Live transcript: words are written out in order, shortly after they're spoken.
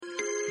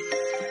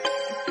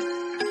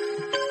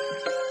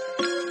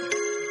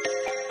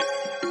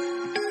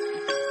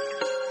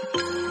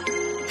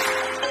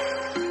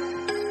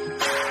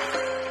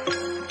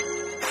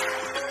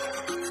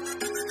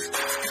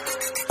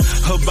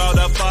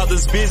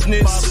Father's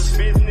business.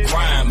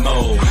 Crime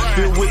mode.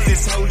 Filled with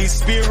this Holy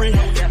Spirit.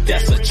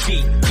 That's a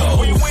cheat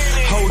code.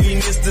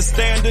 Holiness the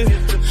standard.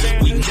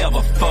 We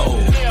never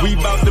fold. We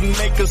about to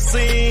make a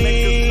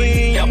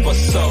scene.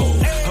 Episode.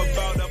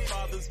 About our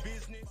Father's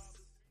business.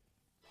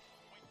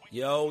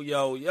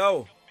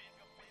 Yo.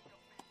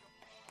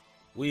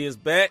 We is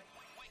back.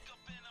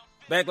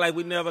 Back like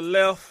we never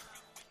left.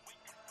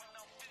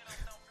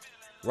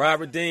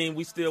 Rob Redeem,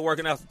 we still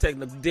working out some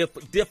technical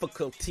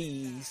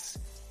difficulties.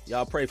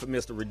 Y'all pray for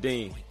Mr.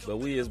 Redeem. But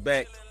we is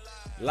back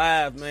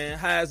live, man.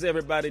 How's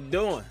everybody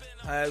doing?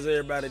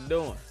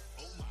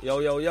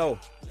 Yo.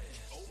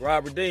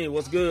 Rob Redeem,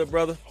 what's good,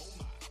 brother?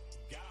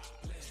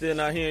 Still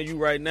not hearing you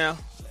right now.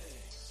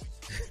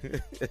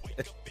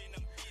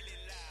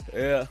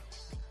 Yeah.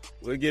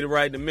 We'll get it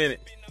right in a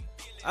minute.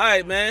 All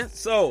right, man.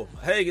 So,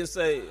 Hagen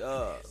say,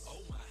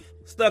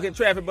 stuck in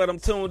traffic, but I'm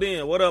tuned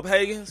in. What up,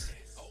 Hagens?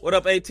 What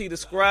up, AT the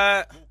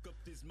Scribe?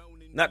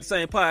 Not the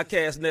same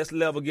podcast, next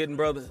level, getting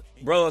brothers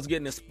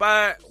getting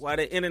inspired while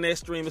their internet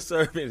streaming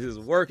service is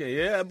working.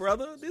 Yeah,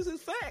 brother, this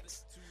is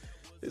facts.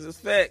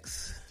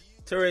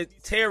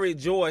 Terry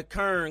Joy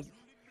Kern.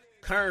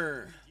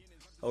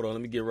 Hold on,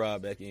 let me get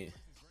Rob back in.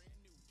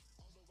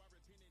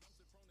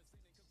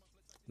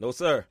 No,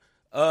 sir.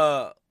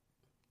 Okay,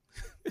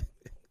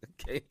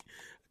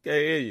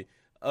 hear you.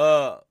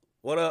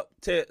 What up,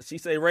 Ted? She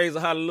say, raise a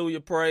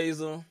hallelujah,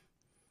 praise him.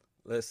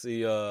 Let's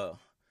see.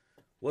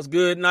 What's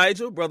good,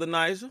 Nigel? Brother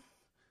Nigel?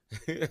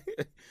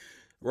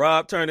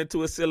 Rob turned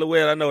into a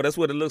silhouette. I know that's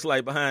what it looks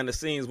like behind the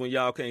scenes when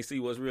y'all can't see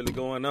what's really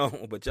going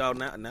on. But y'all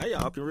now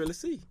y'all can really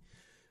see.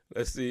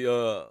 Let's see.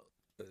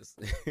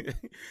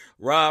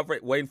 Rob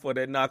waiting for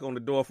that knock on the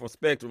door from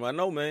Spectrum. I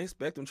know, man.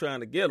 Spectrum trying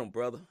to get him,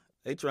 brother.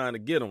 They trying to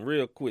get him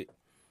real quick.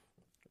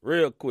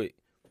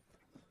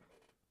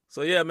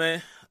 So yeah,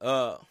 man.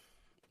 While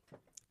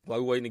we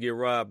waiting to get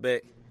Rob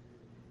back.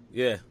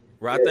 Yeah.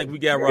 I think we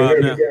got Rob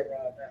now.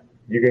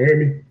 You can hear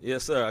me?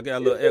 Yes, sir. I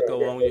got a little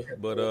echo on you,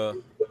 but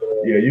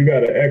yeah, you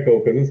got an echo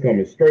because it's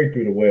coming straight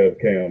through the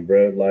webcam,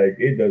 bro. Like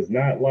it does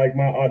not like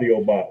my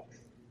audio box.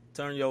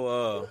 Turn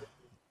your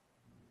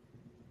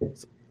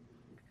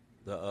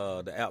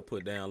the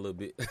output down a little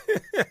bit.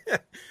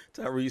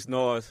 Tyrese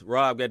Norris,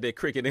 Rob got that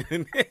cricket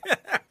in there.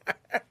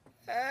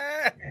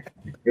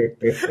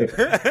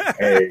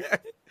 Hey,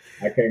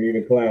 I can't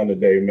even clown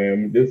today,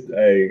 man.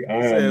 I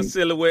am a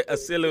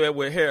silhouette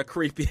with hair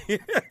creepy.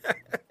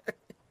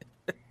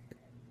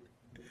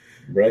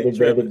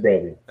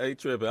 brother. Hey,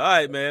 tripping. All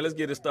right, man. Let's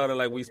get it started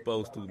like we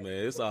supposed to,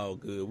 man. It's all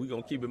good. We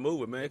gonna keep it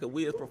moving, man, because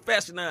we is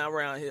professional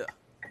around here.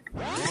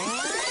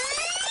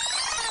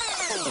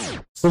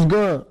 What's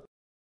good?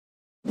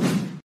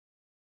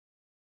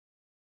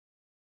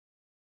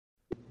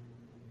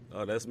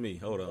 Oh, that's me.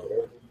 Hold on.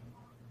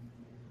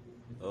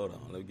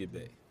 Let me get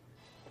back.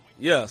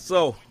 Yeah,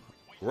 so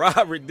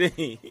Rob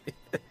Redeem.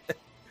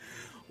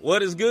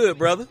 What is good,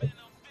 brother?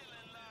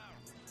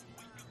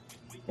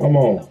 I'm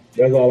on.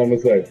 That's all I'm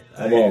gonna say.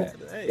 I'm on.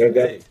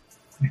 Hey.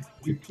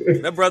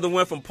 That brother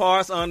went from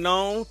parts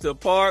unknown to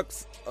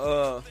parts,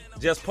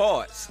 just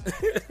parts.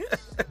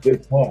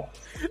 Just parts.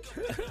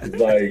 It's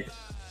like,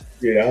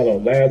 yeah, I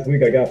don't know. Last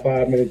week I got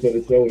 5 minutes of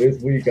the show.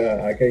 This week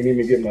I can't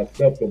even get my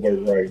stuff to work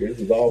right. This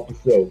is all for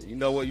show. You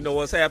know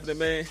what's happening,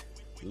 man?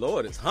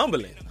 Lord, it's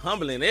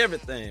humbling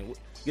everything.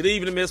 Good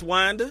evening, Miss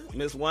Winder.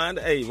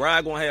 Hey,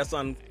 Rod gonna have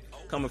something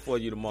coming for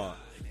you tomorrow.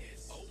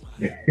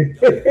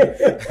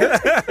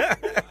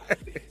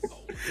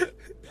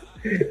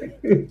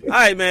 All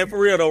right, man. For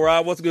real though,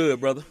 Rod, what's good,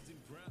 brother?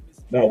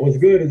 No, what's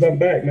good is I'm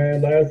back,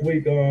 man. Last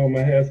week I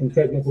had some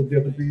technical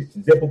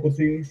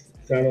difficulties.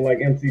 Sounding like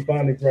MC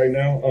Phonics right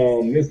now.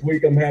 This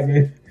week I'm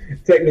having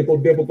technical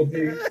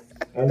difficulties.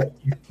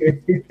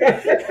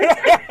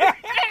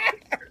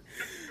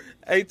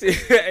 AT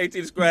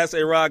the Scribe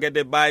say Rod got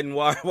that Biden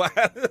wire.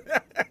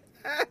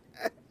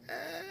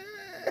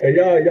 Hey,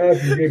 y'all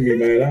forgive me,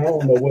 man. I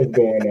don't know what's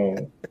going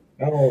on.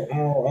 I don't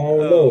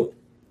know.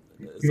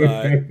 It's all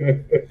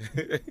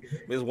right.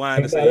 Miss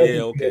Winder say,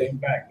 yeah, okay. I'm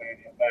back,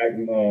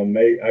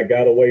 mate. I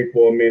got away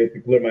for a minute to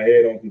clear my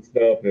head on some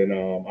stuff, and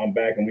I'm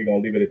back, and we're gonna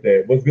leave it at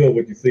that. What's good?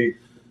 What you see?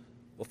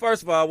 Well,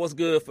 first of all, what's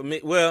good for me?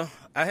 Well,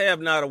 I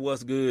have not a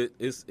what's good.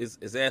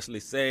 It's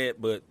actually sad,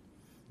 but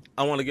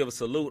I want to give a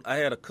salute. I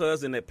had a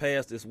cousin that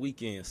passed this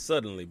weekend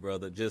suddenly,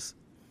 brother. Just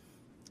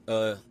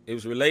it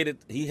was related.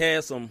 He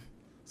had some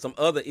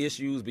other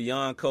issues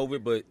beyond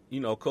COVID, but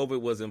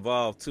COVID was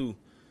involved too,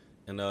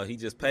 and he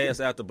just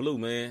passed out the blue,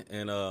 man.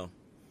 And I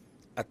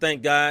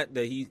thank God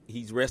that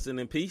he's resting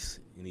in peace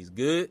and he's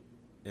good.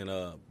 And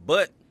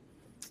but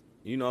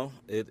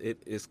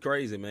it's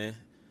crazy, man.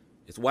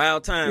 It's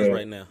wild times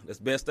right now. That's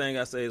the best thing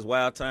I say is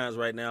wild times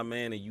right now,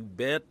 man. And you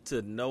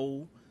better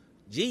know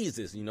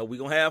Jesus. We're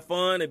going to have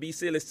fun and be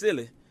silly.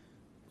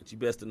 But you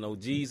best to know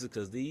Jesus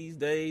because these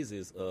days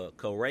is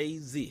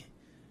crazy.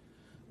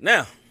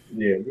 Now.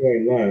 Yeah, you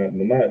ain't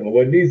lying.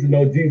 What needs to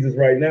know Jesus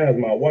right now is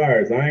my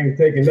wires. I ain't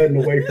taking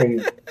nothing away from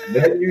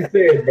nothing you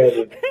said,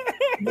 brother.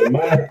 But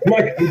my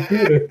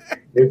computer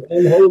is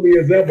unholy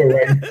as ever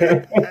right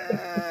now.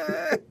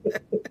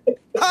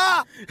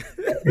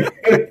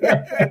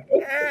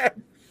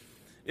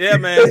 Yeah,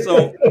 man.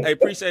 So I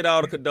appreciate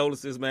all the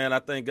condolences, man. I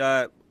thank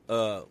God.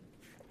 A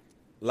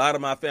lot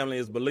of my family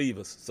is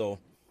believers, so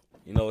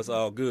it's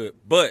all good.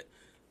 But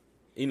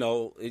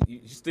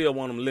you still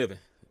want them living.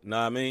 You know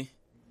what I mean?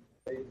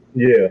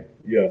 Yeah,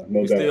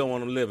 no You doubt. still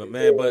want them living,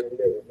 man. But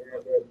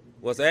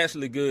what's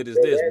actually good is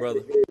this,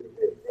 brother.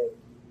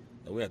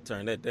 We have to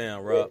turn that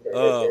down, Rob.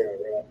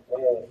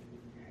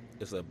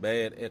 It's a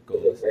bad echo.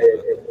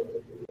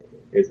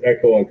 It's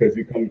echoing because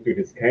you're coming through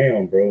this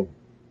cam, bro.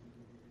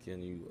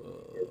 Can you?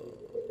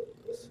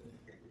 Let's see.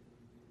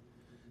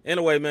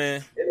 Anyway,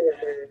 man,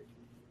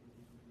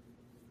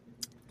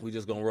 we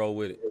just gonna roll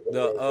with it.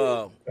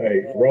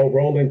 Hey,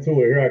 roll into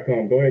it. Here I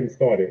come. Go ahead and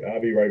start it. I'll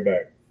be right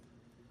back.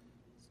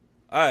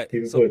 All right.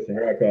 Keep it pushing.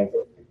 Here I come.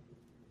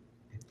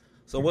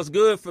 So what's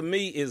good for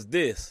me is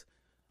this.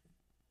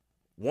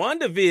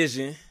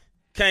 WandaVision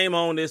came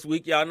on this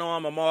week. Y'all know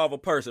I'm a Marvel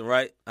person,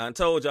 right? I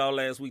told y'all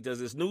last week there's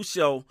this new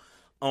show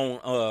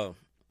on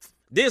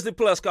Disney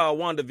Plus called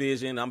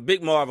WandaVision. I'm a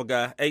big Marvel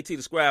guy. AT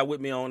the Scribe with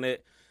me on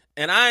that.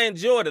 And I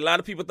enjoyed it. A lot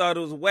of people thought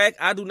it was whack.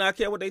 I do not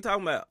care what they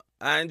talking about.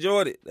 I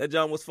enjoyed it. That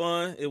jump was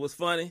fun. It was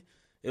funny.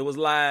 It was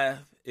live.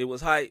 It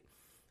was hype.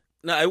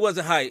 No, it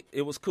wasn't hype.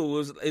 It was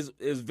cool. It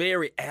was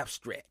very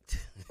abstract.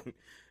 You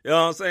know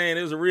what I'm saying?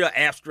 It was a real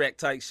abstract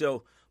type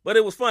show. But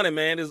it was funny,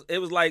 man. It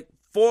was like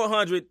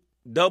 400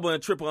 double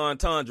and triple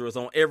entendres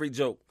on every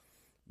joke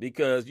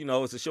because,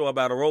 it's a show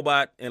about a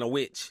robot and a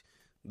witch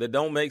that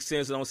don't make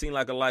sense. It don't seem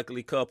like a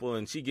likely couple,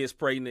 and she gets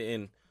pregnant.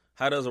 And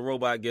how does a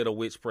robot get a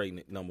witch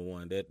pregnant? Number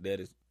one, that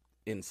is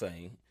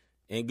insane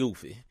and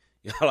goofy.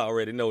 Y'all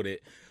already know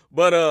that.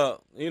 But,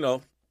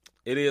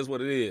 it is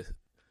what it is.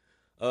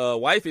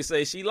 Wifey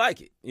say she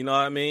like it. You know what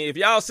I mean? If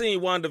y'all seen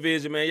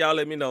WandaVision, man, y'all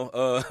let me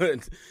know.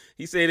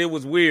 He said it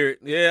was weird.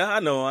 Yeah, I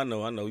know.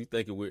 You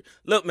think it weird.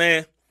 Look,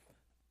 man,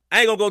 I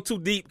ain't gonna go too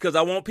deep because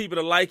I want people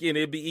to like it, and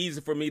it'd be easy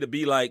for me to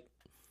be like,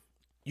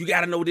 you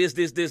got to know this.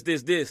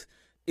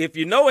 If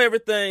you know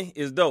everything,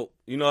 it's dope.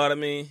 You know what I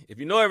mean? If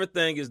you know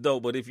everything, it's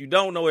dope. But if you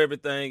don't know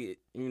everything,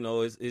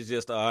 it's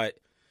just all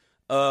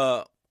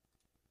right.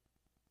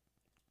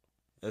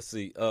 Let's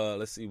see.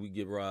 We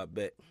get Rob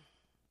back.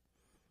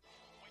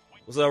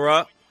 What's up,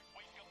 Rob?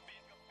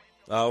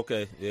 Oh,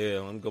 okay. Yeah,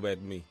 let me go back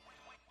to me.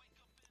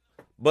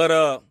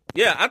 But,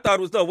 yeah, I thought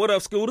it was dope. What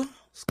up, Scooter?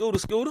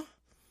 Scooter.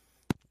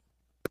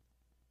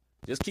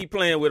 Just keep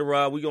playing with it,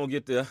 Rob. We gonna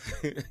get there.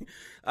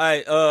 All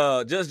right,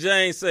 Just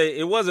James say,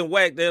 it wasn't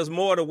whack. There's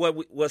more to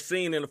what was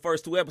seen in the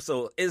first 2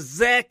 episodes.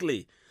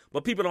 Exactly.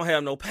 But people don't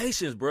have no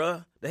patience,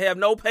 bruh. They have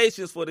no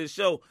patience for this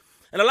show.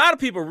 And a lot of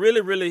people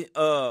really,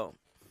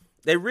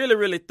 they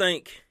really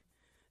think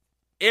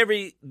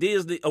every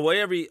Disney or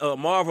every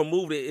Marvel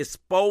movie is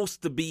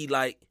supposed to be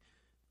like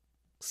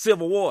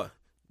Civil War.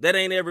 That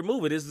ain't every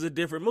movie. This is a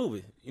different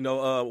movie.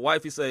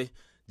 Wifey say,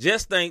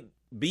 just think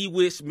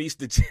Bewitched meets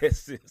the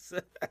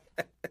Jetsons.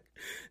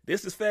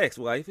 This is facts,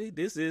 wifey.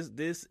 This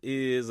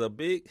is a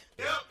big.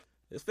 Yep.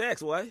 It's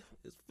facts, wife.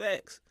 It's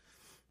facts.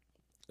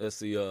 Let's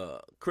see.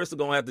 Krista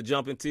gonna have to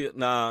jump into it.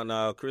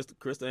 Nah.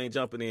 Krista ain't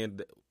jumping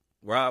in.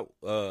 Rob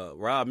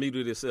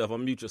muted himself.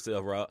 Unmute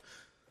yourself, Rob.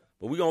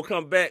 But we gonna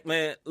come back,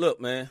 man. Look,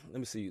 man. Let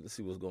me see. Let's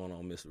see what's going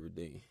on, Mr.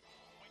 Redeem.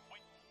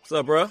 What's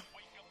up, bro?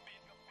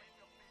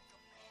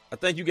 I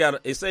think you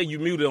got. It say you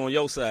muted on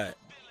your side.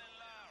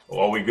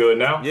 Are we good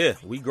now? Yeah,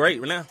 we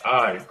great right now.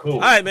 All right, cool.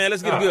 All right, man,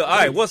 let's get good. All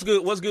right, what's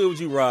good? What's good with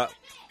you, Rob?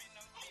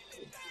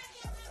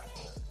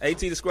 AT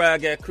the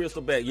Scribe got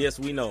Crystal back. Yes,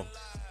 we know.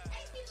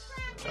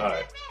 All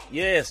right.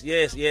 Yes,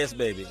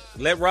 baby.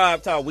 Let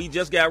Rob talk. We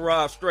just got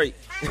Rob straight.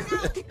 All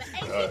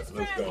right,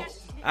 let's go.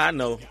 I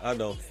know.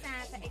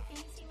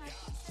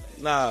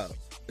 Nah.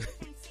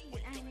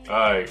 All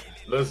right,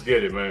 let's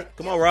get it, man.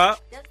 Come on, Rob.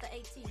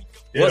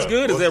 Yeah, what's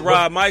good is that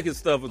Rob Mike and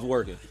stuff is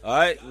working. All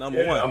right,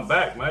 number one. I'm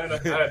back, man. I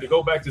had to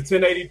go back to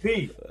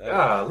 1080p.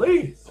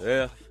 Golly.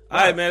 Yeah. All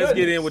right, man, let's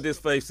get in with this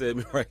face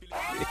segment right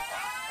here.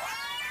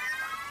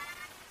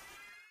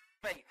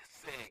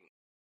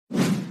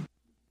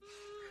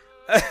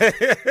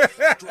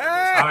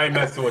 I ain't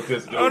messing with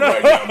this dude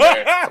right now,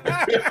 man.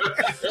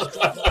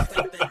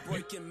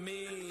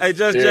 Hey,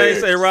 Just Jay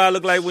say Rod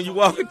look like when you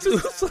walk into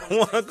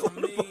someone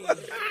going to bar.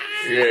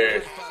 Yeah.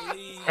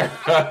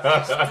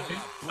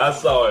 I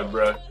saw it,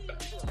 bro.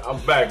 I'm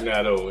back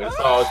now, though. It's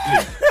all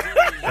good.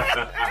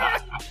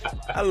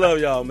 I love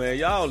y'all, man.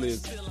 Y'all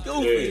is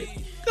goofy.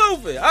 Yeah.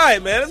 Goofy. All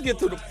right, man. Let's get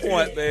to the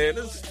point, man.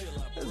 Let's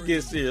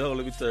get serious. Hold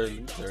on, let me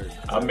turn.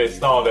 I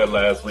missed all that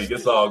last week.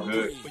 It's all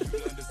good.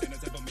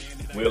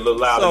 We're a little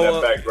loud in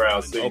that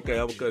background, see? Okay,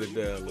 I'm going to cut it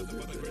down a little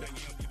bit.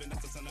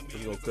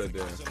 We're going to cut it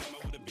down.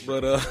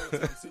 But,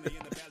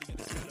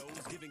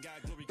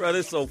 bro,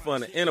 this is so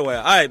funny. Anyway,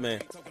 all right,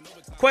 man.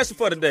 Question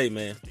for the day,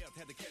 man.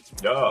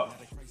 Yeah.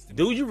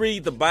 Do you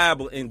read the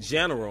Bible in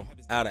general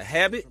out of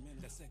habit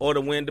or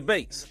to win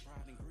debates?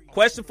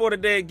 Question for the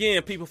day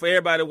again, people, for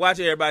everybody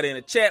watching, everybody in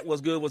the chat.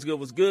 What's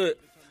good?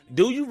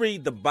 Do you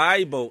read the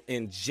Bible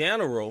in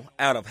general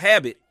out of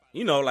habit?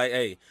 You know, like,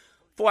 hey,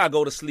 before I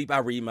go to sleep, I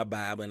read my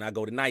Bible and I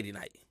go to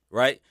nighty-night,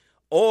 right?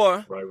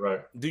 Or Right.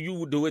 do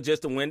you do it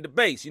just to win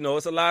debates? You know,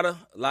 it's a lot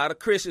of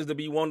Christians to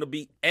be wanting to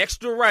be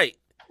extra right.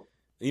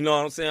 You know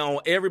what I'm saying? On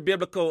every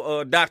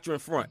biblical doctrine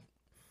front.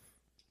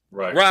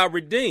 Right. Rob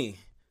Redeem,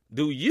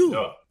 do you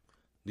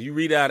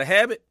read out of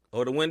habit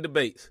or to win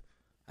debates?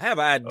 I have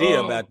an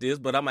idea about this,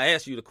 but I'm gonna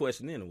ask you the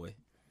question anyway.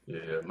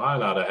 Yeah,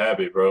 mine out of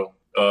habit, bro.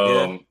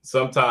 Yeah.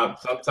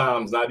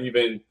 Sometimes not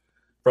even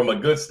from a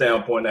good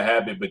standpoint of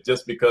habit, but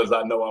just because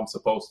I know I'm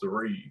supposed to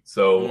read.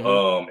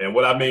 So, and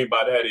what I mean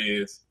by that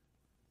is,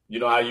 you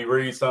know how you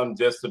read something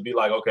just to be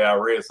like, okay, I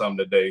read something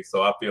today,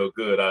 so I feel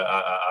good.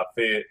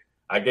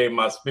 I gave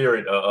my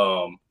spirit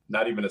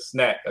not even a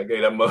snack. I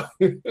gave them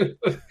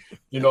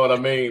you know what I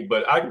mean?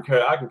 But I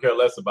can care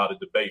less about a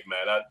debate,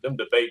 man. Them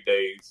debate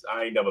days,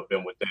 I ain't never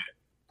been with that.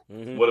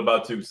 Mm-hmm. What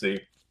about you, C?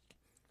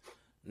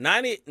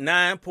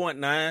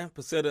 99.9%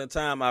 of the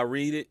time I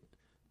read it.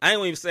 I ain't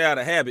gonna even say out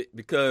of habit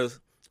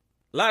because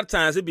a lot of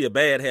times it'd be a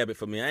bad habit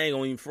for me. I ain't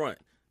gonna even front.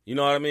 You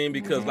know what I mean?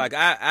 Because like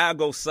I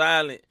go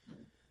silent.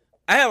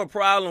 I have a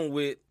problem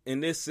with,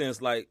 in this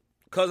sense, like,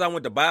 because I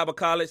went to Bible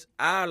college,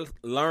 I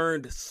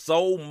learned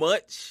so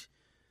much.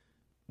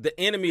 The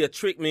enemy will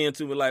trick me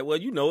into it like, well,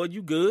 you know it,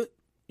 you good.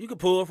 You can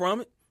pull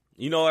from it.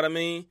 You know what I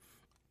mean?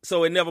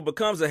 So it never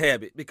becomes a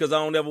habit because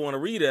I don't ever want to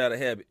read it out of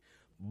habit.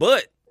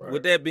 But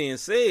with that being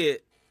said,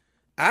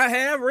 I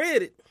have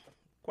read it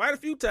quite a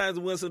few times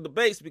and went to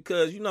debates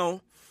because, you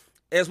know,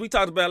 as we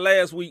talked about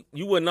last week,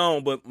 you weren't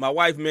on, but my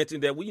wife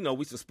mentioned that we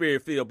some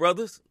Spirit-filled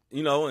brothers,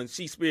 you know, and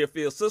she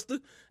Spirit-filled sister.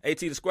 AT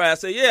the Scribe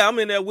said, yeah, I'm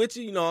in there with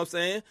you, you know what I'm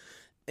saying?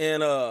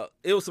 And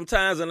it was some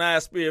times in our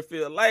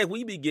Spirit-filled life,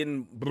 we be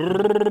getting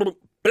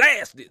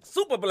blasted,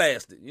 super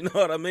blasted, you know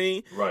what I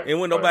mean? Right. And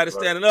when nobody's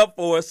standing up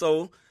for us,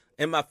 so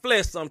in my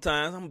flesh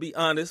sometimes, I'm going to be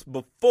honest,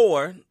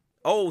 before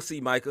old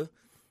C. Micah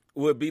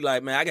would be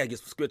like, man, I got to get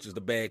some scriptures to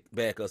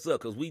back us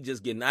up because we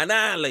just getting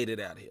annihilated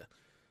out here.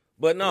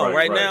 But no,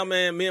 right now,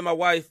 man, me and my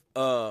wife,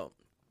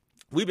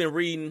 we've been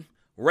reading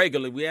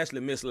regularly. We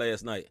actually missed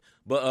last night.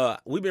 But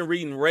we've been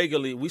reading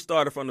regularly. We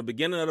started from the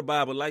beginning of the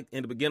Bible, like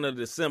in the beginning of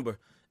December,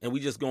 and we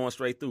just going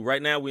straight through.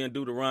 Right now, we're in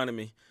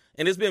Deuteronomy.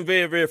 And it's been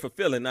very, very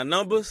fulfilling. Now,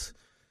 Numbers,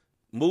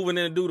 moving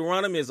into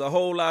Deuteronomy is a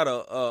whole lot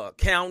of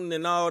counting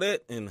and all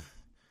that. And,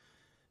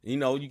 you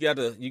know, you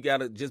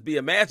gotta just be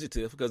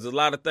imaginative because there's a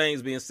lot of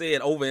things being said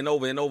over and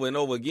over and over and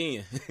over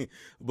again.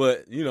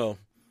 But, you know.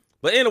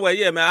 But anyway,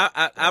 yeah, man,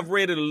 I've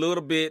read it a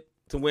little bit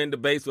to win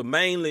debates, but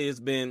mainly it's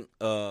been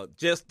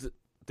just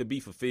to be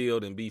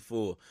fulfilled and be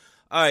full.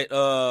 All right,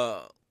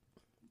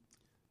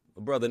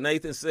 Brother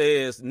Nathan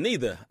says,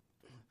 neither.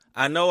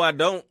 I know I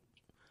don't,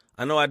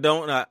 and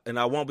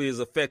I won't be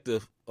as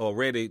effective or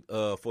ready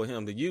for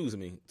him to use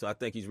me. So I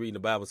think he's reading the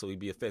Bible so he'd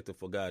be effective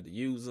for God to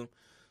use him.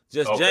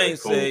 Just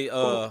James say,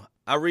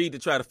 I read to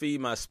try to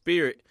feed my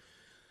spirit.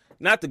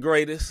 Not the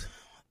greatest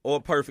or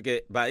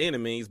perfect by any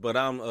means, but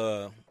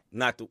I'm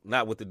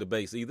not with the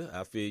debates either.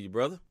 I feel you,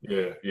 brother.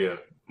 Yeah,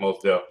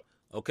 most definitely.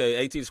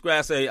 Okay, AT the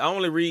Scribe say, I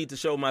only read to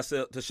study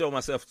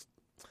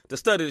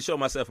to show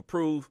myself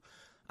approved.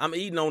 I'm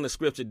eating on the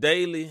scripture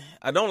daily.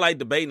 I don't like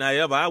debating,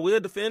 however, I will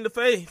defend the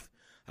faith.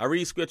 I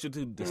read scripture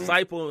to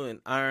disciple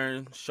and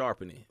iron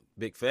sharpening.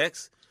 Big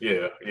facts.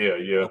 Yeah.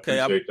 Okay,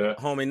 appreciate that.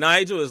 Homie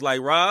Nigel is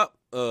like, Rob,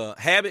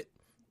 habit.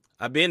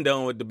 I've been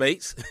done with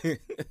debates.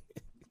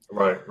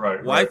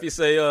 Right. Wifey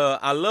say,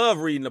 I love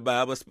reading the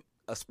Bible,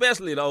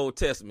 especially the Old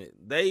Testament.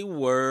 They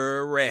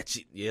were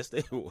ratchet. Yes,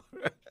 they were.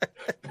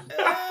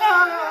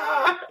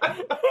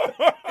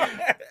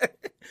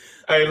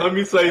 Hey, let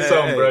me say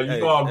something, bro. You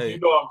know I'm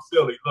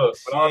silly. Look,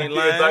 but all the kids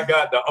lying. I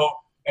got, the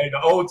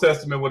Old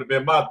Testament would have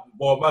been my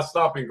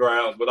stomping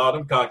grounds with all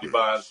them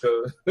concubines.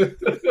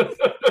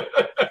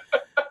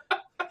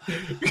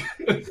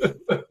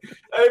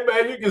 Hey,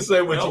 man, you can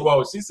say what you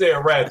want. She said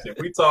ratchet.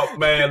 We talk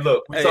about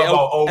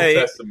Old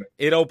Testament.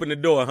 It opened the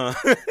door, huh?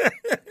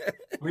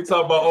 We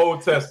talk about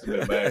Old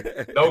Testament,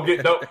 man.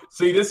 Don't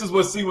see. This is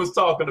what C was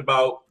talking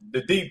about.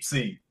 The deep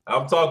sea.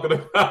 I'm talking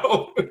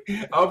about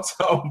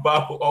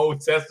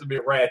Old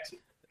Testament ratchet.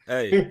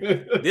 Hey,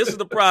 this is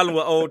the problem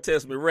with Old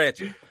Testament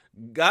ratchet.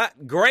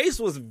 Grace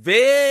was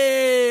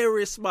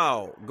very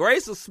small.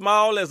 Grace was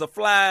small as a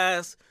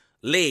fly's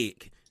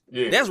leg.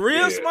 Yeah, that's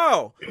real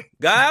small.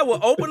 God will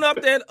open up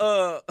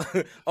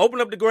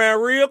the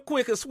ground real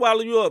quick and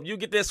swallow you up. You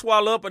get that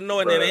swallow up and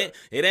knowing that it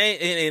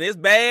ain't, and it's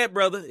bad,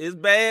 brother. It's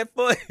bad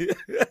for you.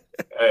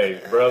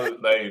 Hey, brother.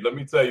 Hey, let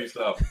me tell you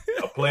something.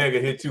 A plague will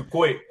hit you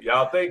quick.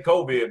 Y'all think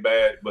COVID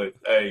bad, but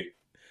hey,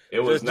 it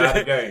was not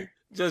a game.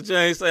 Just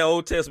James say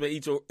Old Testament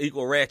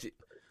equal ratchet.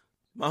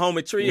 My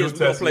homie Tree is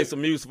gonna play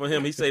some music for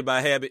him. He say by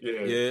habit.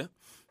 Yeah.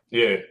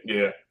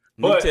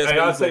 But hey,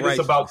 I'll say this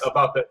about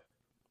that.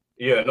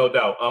 Yeah, no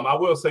doubt. I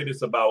will say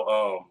this about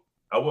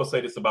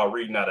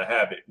reading out of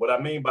habit. What I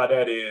mean by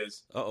that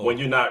is when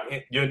you don't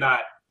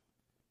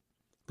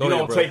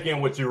take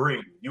in what you're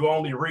reading. You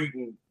only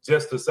reading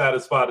just to say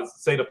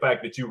the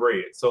fact that you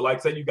read. So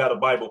like say you got a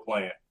Bible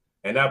plan,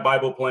 and that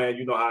Bible plan,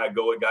 you know how it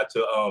go. It got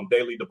your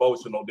daily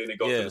devotional, then it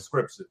goes to the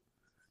scripture.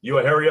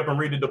 You'll hurry up and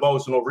read the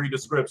devotional, read the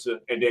scripture,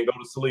 and then go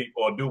to sleep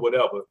or do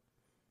whatever.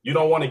 You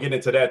don't want to get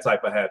into that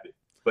type of habit.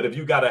 But if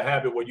you got a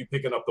habit where you're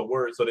picking up the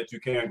word so that you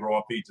can grow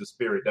and feed your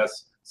spirit,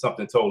 that's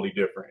something totally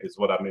different, is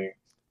what I mean.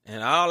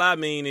 And all I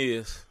mean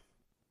is,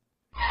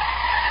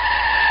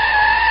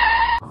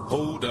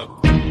 Hold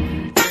up.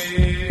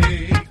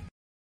 Hey.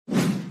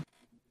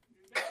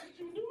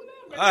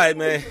 all right,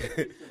 man.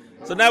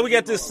 So now we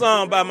got this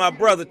song by my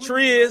brother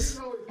Triz.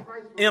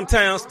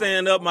 M-Town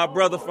Stand Up, my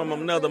brother from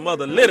another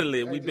mother.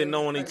 Literally, we've been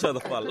knowing each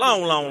other for a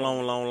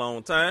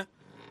long time.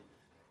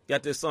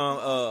 Got this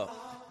song,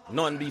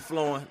 Nothing Be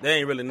Flowing. That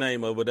ain't really the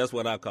name of it, but that's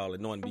what I call it,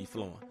 Nothing Be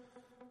Flowing.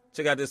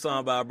 Check out this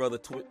song by our brother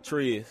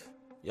Triz.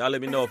 Y'all let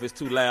me know if it's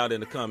too loud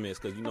in the comments,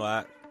 because you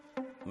know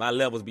my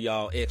levels be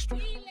all extra.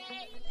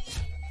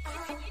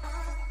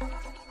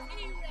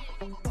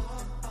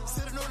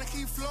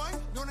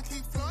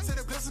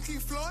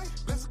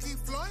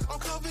 I'm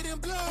covered in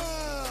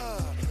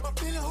blood. I'm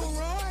feeling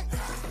heroic.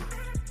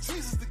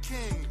 Jesus the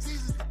King.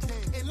 Jesus the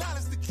King. And Lord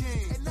is the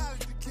King. And Lord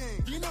is the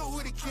King. You know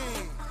who the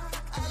King.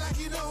 I like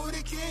you know who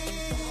the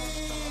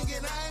King.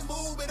 And I ain't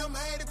moving. I'm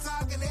haters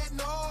talking that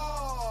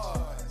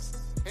noise.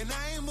 And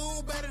I ain't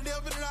moved better than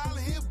all of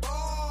his boys.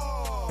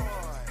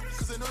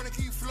 Cause I know they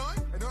keep flowing.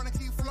 I know they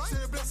keep flowing.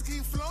 Say the blessing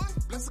keep flowing.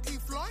 Blessing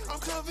keep flowing. I'm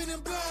covered in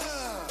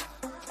blood.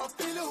 I'm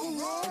feeling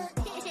heroic.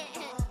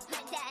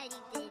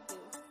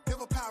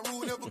 Never power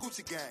rule, never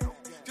Gucci gang.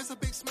 Just a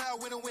big smile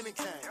when the winning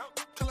came.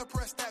 Color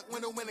press stack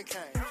when the winning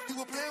came. He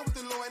was playing with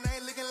the Lord and I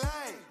ain't looking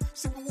lame.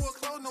 Shipping wood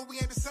clothes, no, we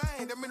ain't the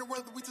same. That many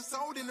brothers we just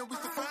sold in and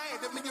reached the fame.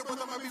 That many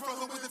brothers might be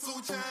frozen with the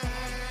 2 chains.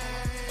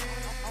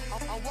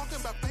 I'm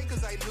walking by faith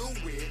cause I knew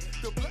it.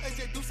 The blood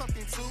AJ do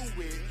something to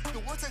it. The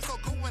word tastes so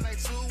good when I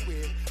chew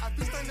it. I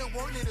feast on the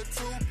word in a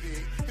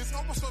toothpick. His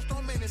almost so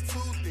strong, man, it's too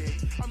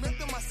thick. I'm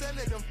empty myself,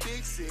 let them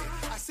fix it.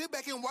 I sit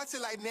back and watch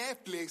it like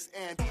Netflix.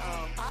 And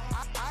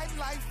I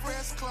like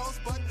fresh clothes,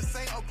 but to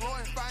say I'm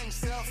glorifying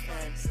self.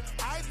 And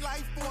I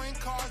like foreign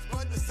cars,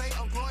 but to say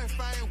I'm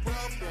glorifying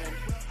wealth. And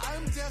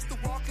I'm just a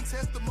walking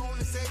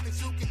testimony, say that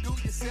you can do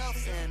yourself.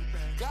 And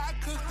God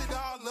cooked it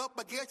all up,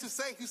 I guess you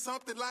say he's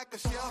something like a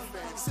shelf.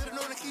 And sitting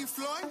on the keep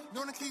flowing,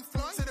 on the keep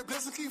flowing. Say the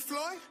blessing keep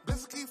flowing,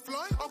 blessing keep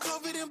flowing. I'm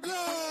covered in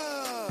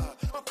blood,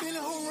 I'm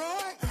feeling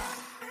heroic.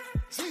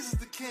 Jesus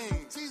the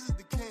King, Jesus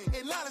the King.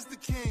 And Lord is the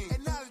King,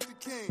 and Lord is the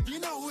King. You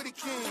know who the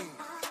King.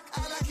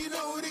 I like you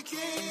know who the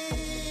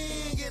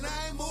King. And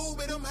I ain't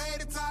moving, them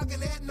haters talking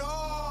that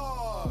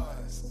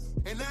noise.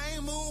 And I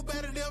ain't moved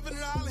better than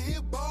all of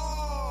his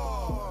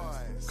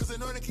boys. Cause I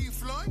know they keep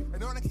flowing, I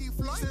know they keep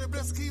flowing. Say the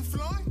blessing keep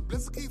flowing,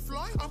 blessing keep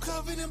flowing. I'm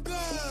covered in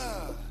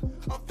blood,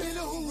 I'm feeling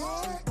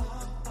heroic.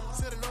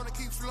 Said I know they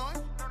keep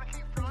flowing,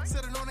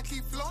 said I know they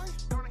keep flowing.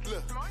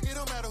 Look, it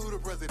don't matter who the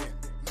president.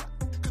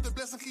 Cause the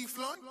blessing keep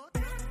flowing.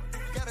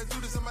 Gotta do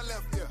this in my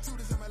left, yeah.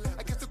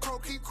 I guess the crow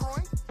keep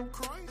crowing.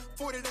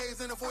 40 days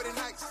and 40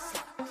 nights.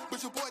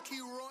 But your boy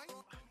keep roaring.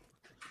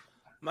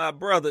 My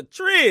brother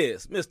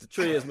Triz, Mr.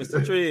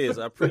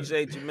 Triz, I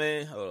appreciate you,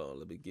 man. Hold on,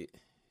 let me get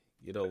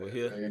over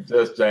here. Hey,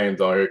 just James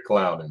on here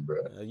clowning,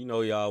 bro. You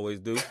know you always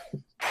do. CHA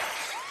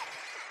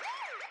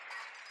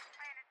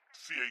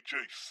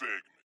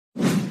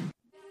segment.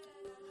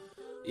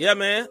 Yeah,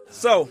 man.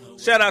 So,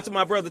 shout out to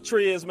my brother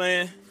Triz,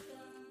 man.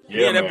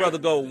 Yeah, that man. brother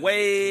go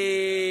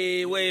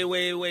way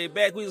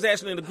back. We was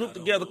actually in a group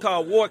together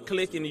called War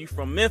Click, and you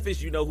from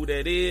Memphis, you know who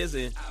that is.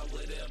 And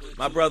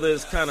my brother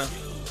is kind of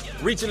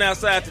reaching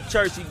outside the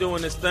church. He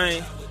doing this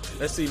thing.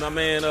 Let's see, my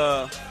man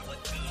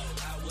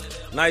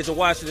Nigel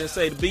Washington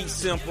say the beat's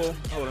simple.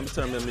 Hold on, let me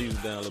turn the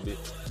music down a little bit.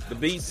 The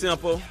beat's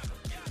simple,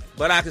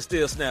 but I can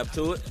still snap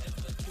to it.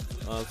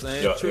 You know what I'm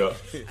saying?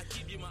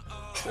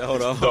 Yeah.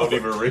 Hold on. Don't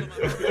even read.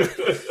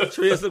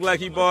 Triz look like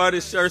he borrowed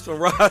his shirts from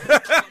Rob.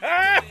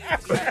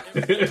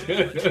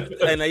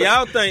 Hey, now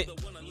y'all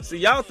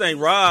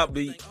think Rob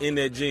be in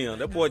that gym.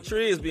 That boy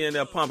Triz be in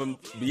there pumping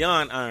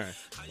beyond iron.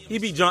 He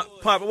be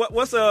pumping.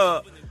 What's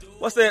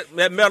that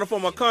metal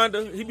from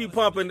Wakanda? He be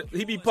pumping that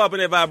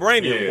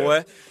vibranium,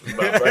 boy.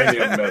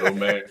 Vibranium metal,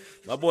 man.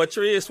 My boy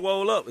Triz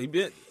swole up. He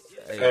been.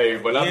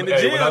 When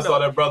I saw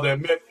that brother in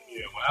Memphis,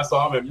 when I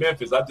saw him in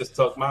Memphis, I just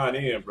tucked mine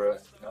in, bro.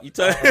 You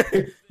tuck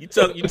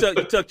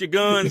your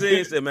guns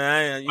in. Said,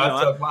 man,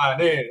 I tuck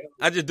mine in.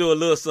 I just do a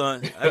little,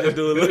 son. I just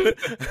do a little.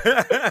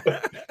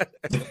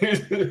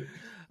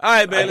 All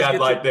right, man. I got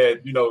like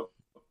that,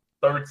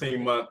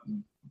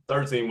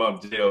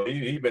 13-month jail.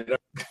 He been there.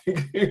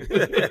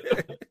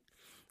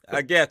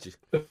 I got you.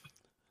 All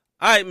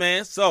right,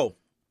 man. So,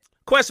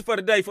 question for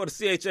the day for the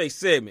CHA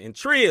segment. And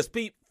Triz,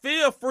 Pete,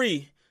 feel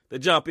free to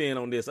jump in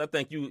on this. I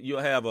think you'll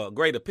have a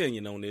great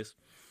opinion on this.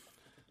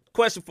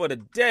 Question for the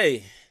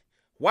day.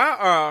 Why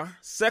are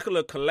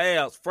secular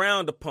collabs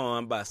frowned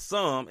upon by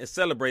some and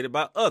celebrated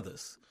by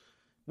others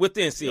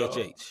within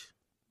CHH?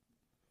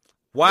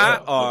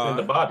 Why are... in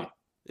the body.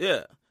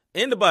 Yeah,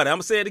 in the body. I'm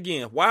going to say it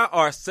again. Why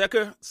are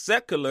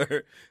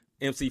secular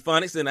MC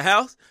Phonics in the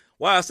house?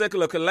 Why are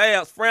secular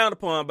collabs frowned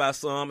upon by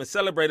some and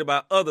celebrated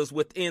by others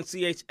within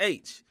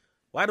CHH?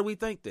 Why do we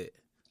think that?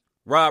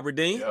 Rob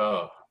Redeem?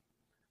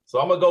 So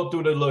I'm gonna go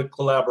through the little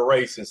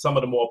collaboration, some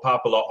of the more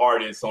popular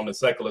artists on the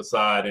secular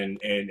side,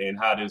 and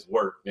how this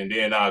worked, and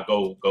then I'll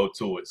go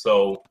to it.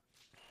 So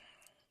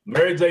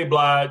Mary J.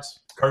 Blige,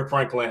 Kirk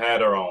Franklin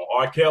had her own.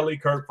 R. Kelly,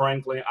 Kirk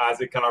Franklin,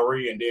 Isaac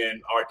Kyrie, and then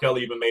R.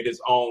 Kelly even made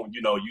his own.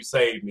 You know, You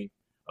Saved Me.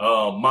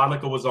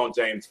 Monica was on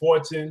James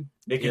Fortune.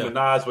 Nicki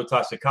Minaj with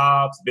Tasha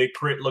Cobbs. Big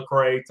Crit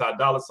Lecrae. Ty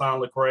Dolla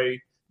 $ign Lecrae.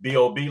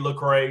 B.O.B.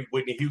 Lecrae.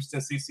 Whitney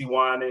Houston, CeCe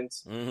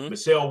Winans.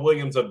 Michelle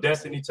Williams of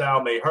Destiny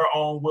Child made her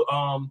own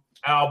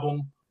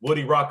album.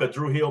 Woody Rocker,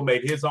 Drew Hill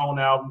made his own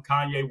album.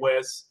 Kanye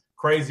West,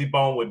 Crazy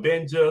Bone with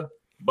Benja.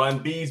 Bun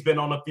B's been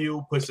on a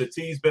few. Pusha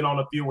T's been on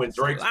a few. And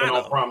Drake's been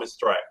on Promise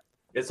Track.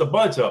 It's a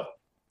bunch of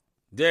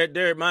them.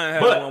 Derek might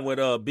have one with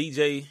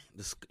BJ,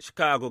 the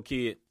Chicago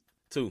kid,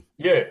 too.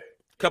 Yeah.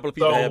 A couple of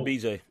people have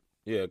BJ.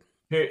 Yeah.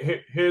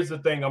 Here's the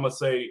thing I'm going to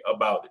say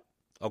about it.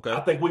 Okay.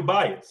 I think we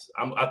biased.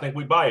 I think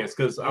we biased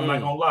because I'm not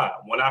going to lie.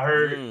 When I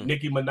heard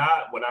Nicki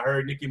Minaj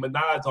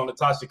on the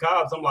Tasha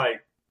Cobbs, I'm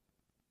like,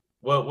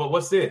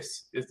 what's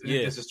this?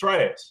 This is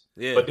trash.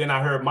 Yeah. But then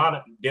I heard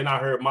Monica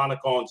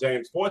on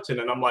James Fortune,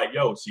 and I'm like,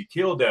 yo, she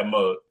killed that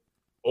mug.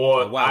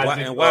 Or why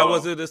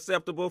was it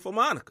acceptable for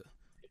Monica?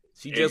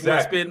 She just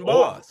was spitting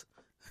bars.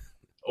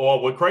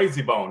 Or with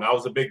Crazy Bone. I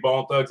was a big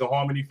Bone Thugs and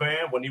Harmony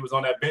fan. When he was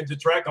on that Benja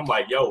track, I'm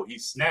like, yo, he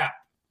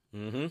snapped.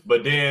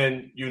 But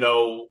then, you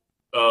know,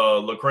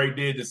 Lecrae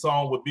did the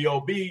song with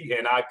B.O.B.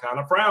 and I kind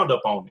of frowned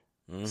up on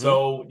it.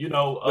 So, you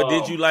know. But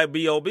did you like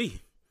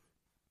B.O.B.?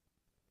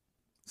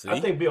 See? I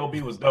think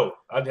B.O.B. was dope.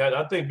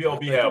 I think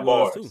B.O.B. had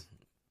bars. Too.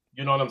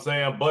 You know what I'm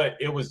saying? But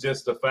it was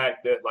just the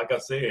fact that, like I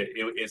said,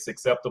 it's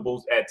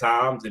acceptable at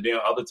times, and then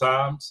other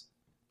times,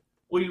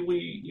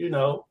 we you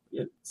know,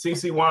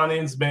 CeCe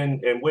Winans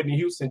and Whitney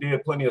Houston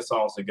did plenty of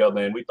songs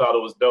together, and we thought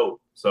it was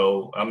dope.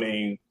 So, I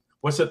mean,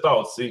 what's your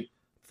thoughts, C?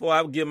 Before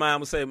I give mine, I'm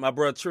going to say my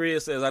brother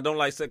Triz says, I don't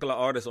like secular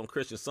artists on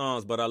Christian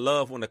songs, but I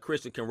love when a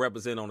Christian can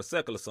represent on a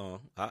secular song.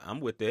 I'm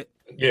with that.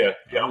 Yeah,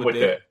 I'm with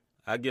that.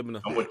 I'm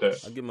with that.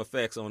 I give him a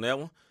facts on that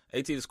one.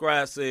 AT the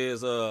Scribe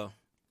says that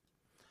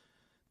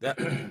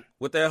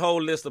with that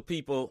whole list of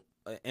people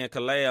and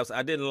collabs,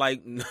 I didn't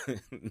like none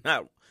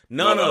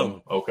of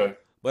them. Okay.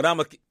 But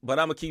I'm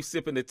gonna keep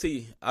sipping the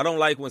tea. I don't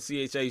like when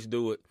CHH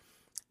do it.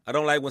 I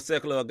don't like when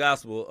secular or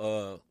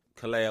gospel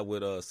collab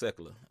with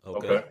secular.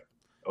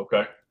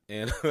 Okay.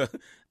 And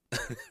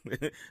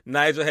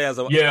Nigel has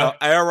a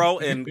arrow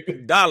and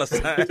dollar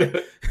sign.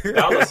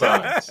 Dollar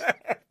signs.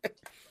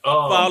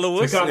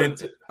 Followers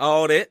and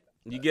all that.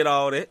 You get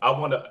all that. I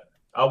wanna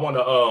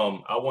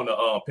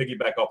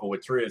piggyback off of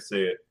what Triz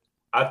said.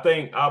 I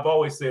think I've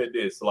always said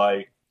this.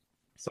 Like,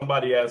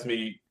 somebody asked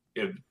me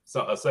if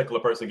a secular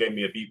person gave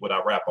me a beat, would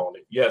I rap on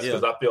it? Yes,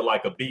 because I feel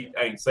like a beat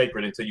ain't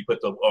sacred until you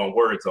put the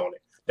words on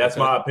it. That's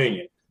my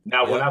opinion.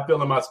 Now, when I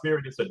feel in my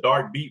spirit it's a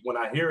dark beat, when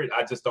I hear it,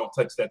 I just don't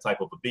touch that type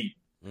of a beat.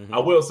 I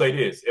will say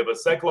this: if a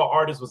secular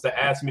artist was to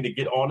ask me to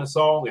get on a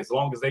song, as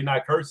long as they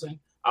not cursing,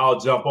 I'll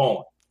jump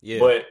on. Yeah.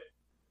 But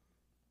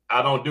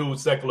I don't do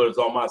seculars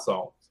on my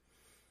songs.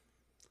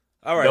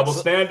 All right. Double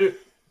standard,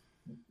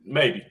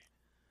 maybe.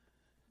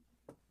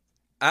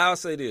 I'll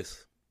say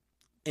this: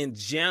 in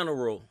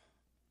general,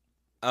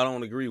 I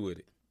don't agree with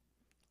it,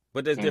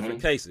 but there's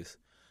different cases.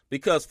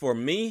 Because for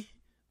me,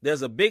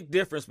 there's a big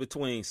difference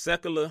between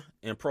secular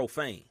and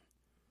profane.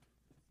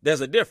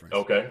 There's a difference.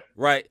 Okay.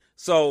 Right?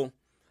 So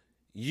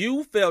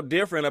you felt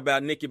different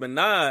about Nicki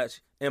Minaj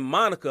and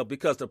Monica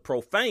because of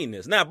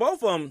profaneness. Now,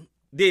 both of them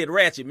did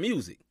ratchet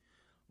music,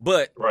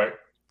 but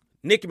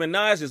Nicki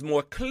Minaj is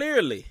more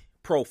clearly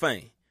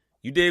profane.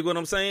 You dig what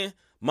I'm saying?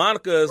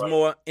 Monica is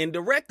more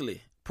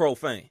indirectly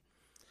profane.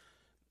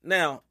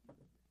 Now,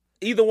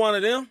 either one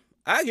of them,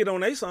 I get on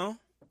their song.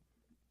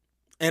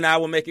 And I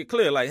will make it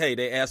clear, like, hey,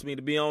 they asked me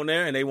to be on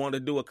there and they want to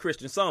do a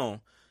Christian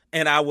song.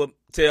 And I will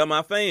tell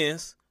my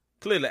fans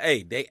clearly,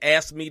 hey, they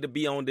asked me to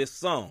be on this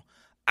song.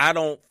 I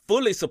don't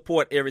fully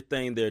support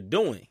everything they're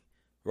doing,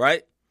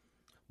 right?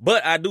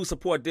 But I do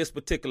support this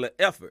particular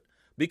effort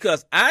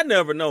because I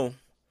never know.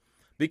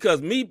 Because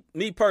me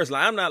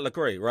personally, I'm not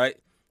Lecrae, right?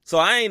 So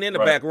I ain't in the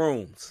back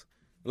rooms.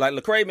 Like,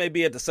 Lecrae may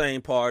be at the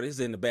same parties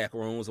in the back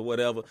rooms or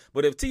whatever.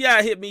 But if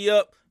T.I. hit me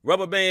up,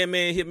 Rubber Band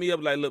Man hit me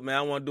up like, look, man,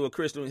 I want to do a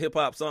Christian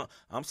hip-hop song.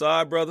 I'm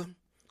sorry, brother.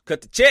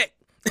 Cut the check.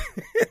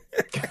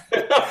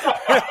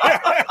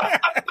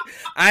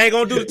 I ain't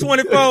going to do the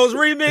 24's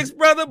remix,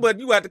 brother, but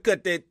you have to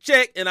cut that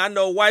check, and I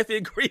know wifey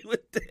agree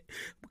with that.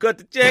 Cut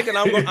the check, and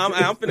I'm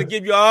finna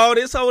give you all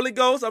this Holy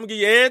Ghost. I'm going to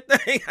give you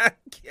everything I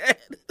can.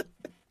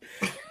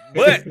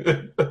 But,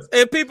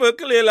 and people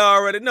clearly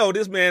already know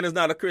this man is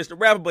not a Christian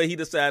rapper, but he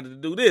decided to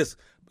do this.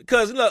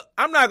 Because, look,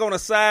 I'm not going to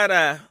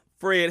side-eye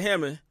Fred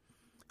Hammond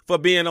for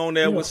being on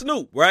there with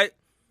Snoop, right?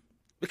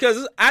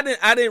 Because I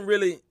didn't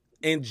really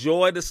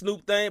enjoy the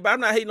Snoop thing, but I'm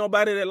not hating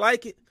nobody that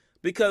like it.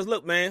 Because,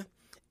 look, man,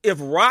 if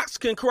rocks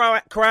can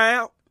cry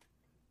out,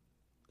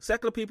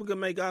 secular people can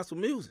make gospel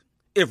music.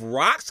 If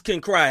rocks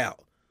can cry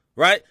out,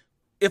 right?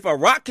 If a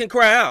rock can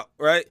cry out,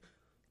 right?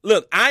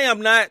 Look, I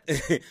am not,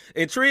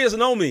 and Triz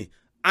know me,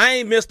 I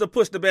ain't Mr.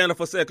 Push the Banner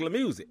for secular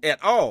music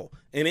at all.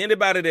 And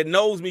anybody that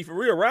knows me for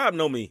real, Rob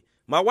know me.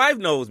 My wife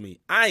knows me.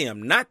 I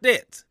am not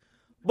that.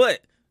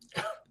 But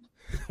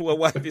what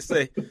wife you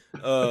say?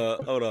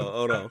 Hold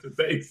on.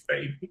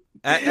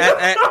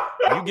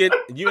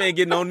 You ain't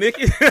getting on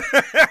Nicki.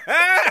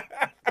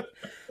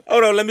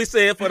 Hold on, let me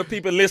say it for the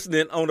people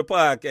listening on the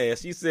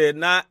podcast. She said,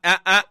 nah,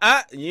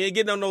 you ain't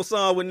getting on no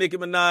song with Nicki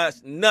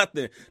Minaj.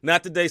 Nothing.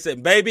 Not today.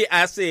 Said, baby,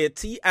 I said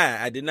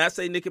T.I. I did not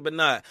say Nicki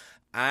Minaj.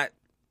 I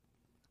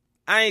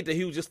ain't the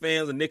hugest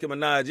fans of Nicki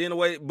Minaj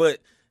anyway, but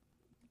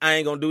I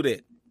ain't gonna do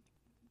that.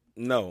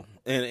 No.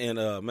 And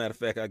matter of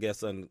fact, I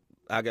guess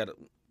I got to.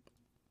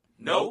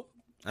 No,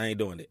 I ain't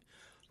doing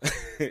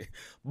it.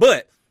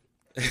 But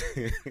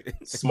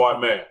smart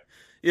man.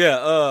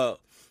 Yeah.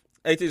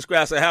 AT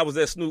Scrap said, "How was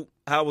that Snoop?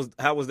 How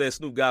was that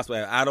Snoop gospel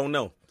album?" I don't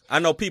know. I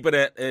know people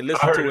that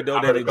listen to it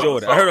though that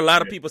enjoyed it. I heard a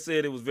lot of people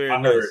said it was very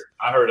nice.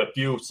 I heard a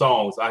few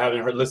songs. I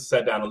haven't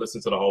sat down and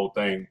listened to the whole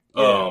thing.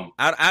 Yeah.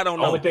 I don't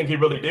know. The only thing he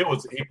really did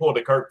was he pulled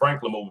a Kirk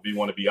Franklin move. If you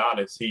want to be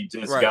honest, he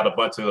just got a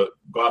bunch of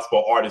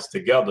gospel artists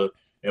together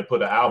and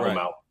put an album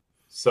out.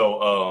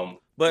 So,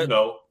 but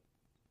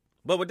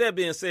with that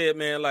being said,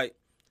 man, like,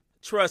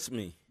 trust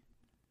me,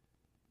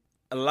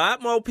 a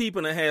lot more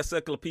people than had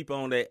secular people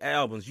on their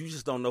albums. You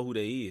just don't know who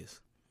they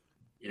is.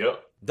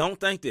 Yep. Don't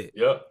think that.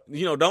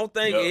 Yep. Don't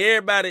think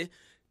everybody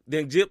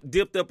then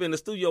dipped up in the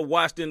studio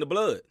washed in the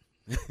blood.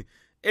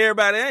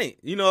 Everybody ain't.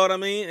 You know what I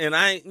mean? And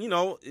I ain't,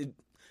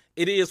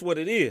 it is what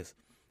it is.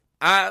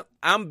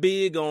 I'm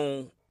big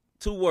on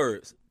two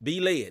words.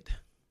 Be led.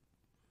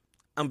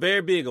 I'm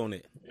very big on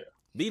it. Yeah.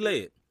 Be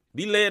led.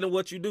 Be led in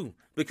what you do.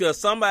 Because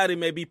somebody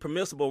may be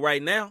permissible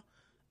right now,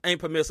 ain't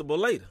permissible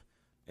later.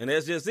 And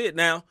that's just it.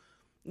 Now,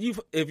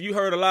 if you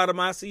heard a lot of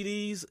my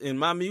CDs and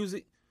my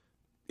music,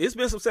 it's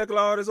been some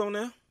secular artists on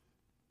there.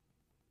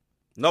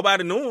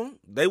 Nobody knew them.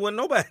 They wasn't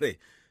nobody.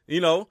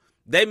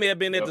 They may have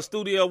been at the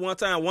studio one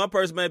time. One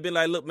person may have been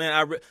like, look,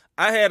 man,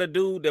 I had a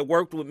dude that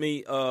worked with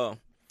me. I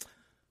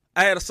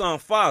had a song,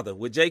 Father,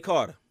 with Jay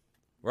Carter,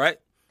 right?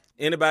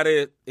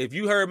 Anybody, if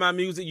you heard my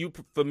music, you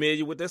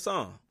familiar with that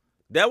song.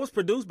 That was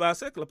produced by a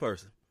secular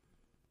person.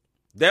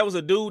 That was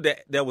a dude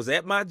that was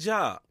at my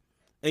job.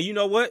 And you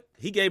know what?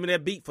 He gave me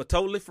that beat for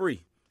totally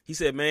free. He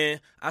said,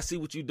 man, I see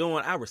what you're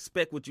doing. I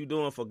respect what you're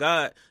doing for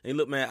God. And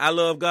look, man, I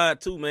love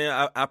God too,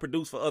 man. I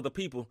produce for other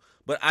people.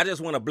 But I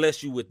just want to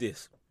bless you with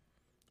this.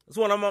 It's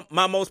one of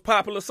my most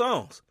popular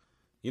songs.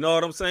 You know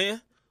what I'm saying?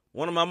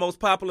 One of my most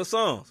popular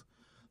songs.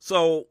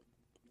 So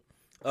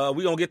we're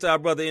going to get to our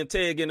brother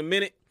Integ in a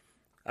minute.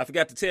 I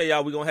forgot to tell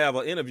y'all we're going to have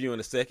an interview in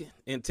a second.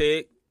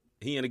 Integ,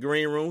 he in the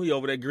green room. He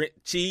over there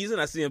cheesing.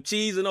 I see him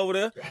cheesing over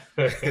there.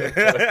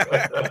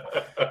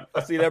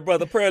 I see that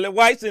brother Pearly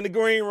White's in the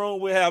green room.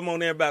 We'll have him on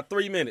there in about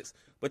 3 minutes.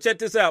 But check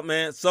this out,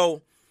 man.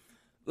 So,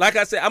 like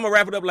I said, I'm going to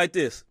wrap it up like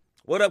this.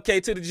 What up, K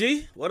to the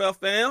G? What up,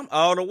 fam?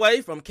 All the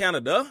way from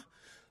Canada.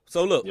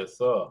 So, look. Yes,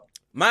 sir.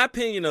 My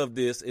opinion of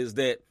this is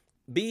that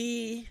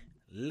be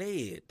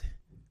led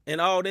in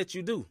all that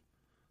you do.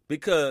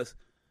 Because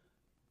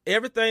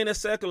everything that's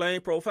secular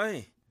ain't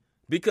profane.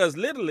 Because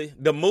literally,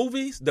 the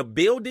movies, the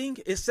building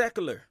is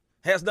secular.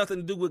 Has nothing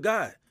to do with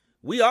God.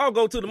 We all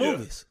go to the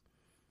movies.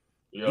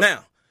 Yep.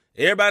 Now,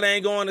 everybody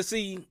ain't going to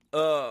see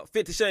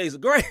 50 Shades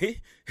of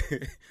Grey. you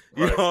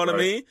know what I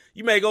mean?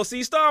 You may go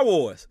see Star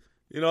Wars.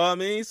 You know what I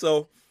mean?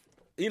 So,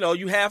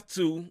 you have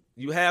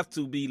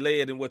to be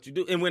led in what you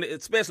do. And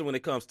especially when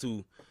it comes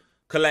to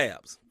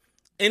collabs.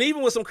 And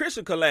even with some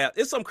Christian collabs,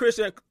 it's some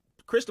Christian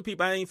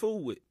people I ain't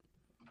fooled with.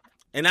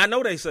 And I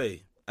know they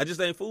say, I just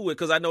ain't fooled with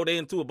because I know they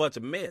into a bunch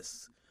of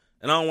mess.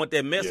 And I don't want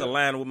that mess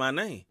aligning with my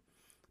name.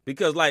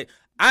 Because, like,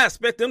 I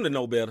expect them to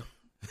know better.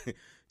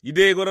 You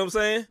dig what I'm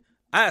saying?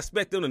 I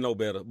expect them to know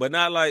better. But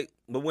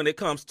when it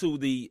comes to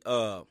the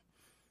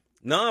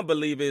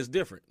non-believer, it's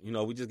different.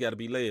 We just got to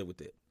be led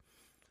with it.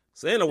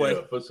 So anyway.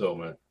 Yeah, for sure,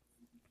 man.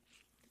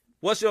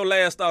 What's your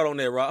last thought on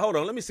that, Rob? Hold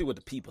on. Let me see what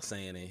the people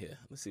saying in here.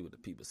 Let's see what the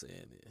people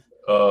saying here.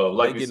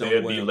 Like you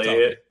said, be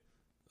led.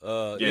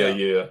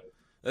 Yeah.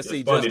 Let's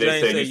see. Funny,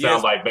 they say you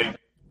sound like Baby.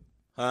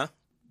 Huh?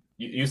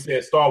 You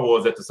said Star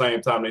Wars at the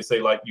same time. They say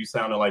like you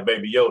sounded like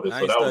Baby Yoda,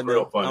 so that was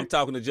real funny. I'm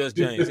talking to Just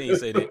James. He ain't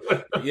say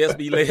that. Yes,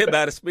 be led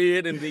by the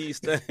Spirit in these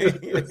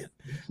things.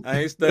 I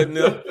ain't studying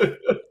them.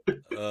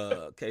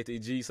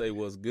 KTG say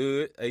what's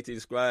good. AT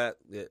described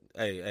that.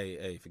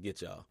 Hey,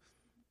 forget y'all.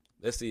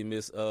 Let's see,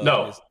 Miss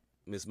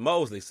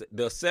Mosley.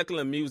 Does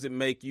secular music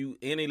make you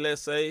any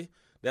less saved?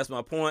 That's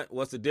my point.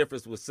 What's the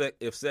difference with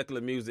if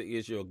secular music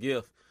is your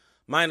gift?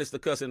 Minus the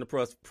cussing and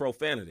the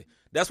profanity.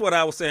 That's what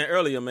I was saying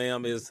earlier,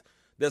 ma'am, is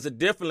there's a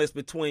difference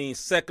between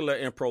secular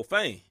and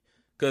profane.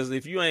 Because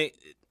if you ain't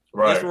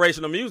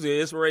inspirational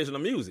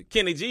music.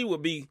 Kenny G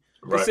would be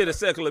considered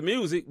secular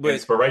music, but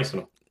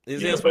inspirational.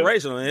 It's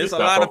inspirational. And it's a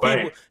lot of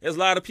people. There's a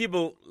lot of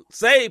people,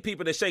 saved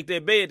people that shake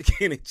their bed to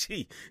Kenny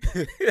G.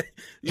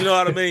 You know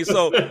what I mean?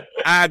 So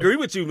I agree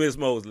with you, Miss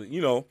Mosley.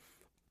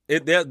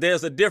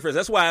 There's a difference.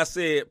 That's why I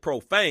said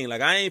profane.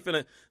 Like, I ain't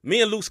finna,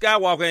 me and Luke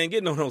Skywalker ain't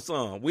getting on no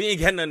song. We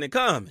ain't got nothing in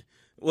common.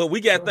 Well,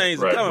 we got things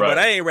Right, coming, right. but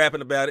I ain't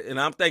rapping about it, and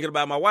I'm thinking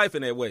about my wife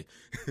in that way.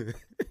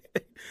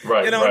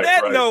 Right. And on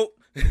that note,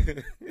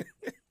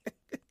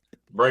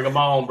 bring them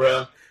on,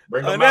 bro.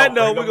 Bring them on that out.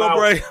 note, we're gonna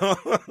bring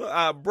on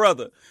our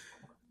brother.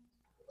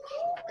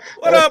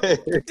 What up,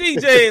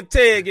 DJ and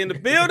Teg in the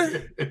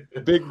building?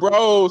 Big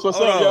bros, what's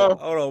up, y'all?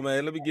 Hold on,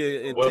 man. Let me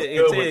get and What's Teg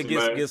good with you,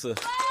 man? gets a.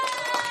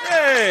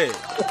 Hey,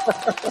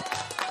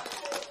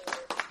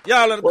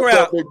 y'all in the What's crowd.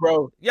 up, big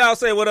bro? Y'all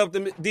say what up to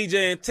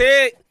DJ and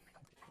Teg,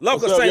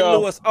 local What's up, St. y'all?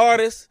 Louis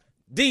artist,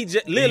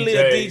 DJ, literally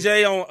a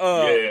DJ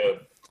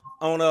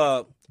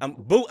on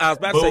Boot. I was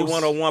about to say Boost.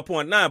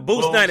 101.9,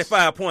 Boost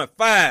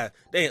 95.5.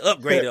 They ain't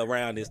upgraded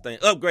around this thing.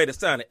 Upgraded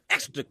sounded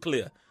extra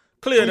clear.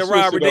 Clear the We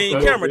Robert switched it up Dean a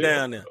little camera bit.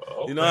 down there.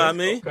 Okay, You know what I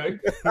mean? Okay.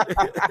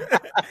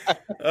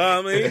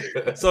 I mean,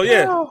 so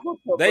yeah,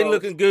 they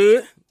looking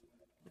good.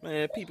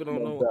 Man, people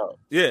don't know. doubt.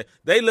 Yeah,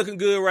 they looking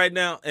good right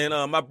now. And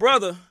my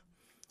brother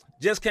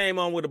just came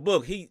on with a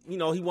book. He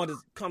wanted to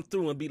come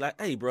through and be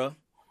like, hey, bro,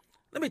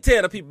 let me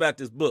tell the people about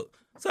this book.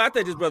 So I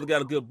think this brother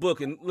got a good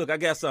book. And look, I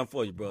got something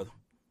for you, brother.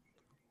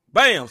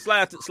 Bam!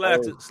 Slide to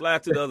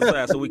the other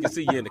side so we can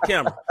see you in the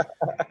camera.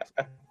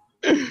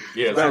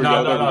 Yeah. There we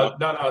go, there we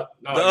No.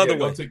 The other way.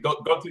 Go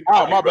to.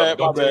 Oh, my brother. bad,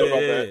 my bad.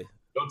 Yeah.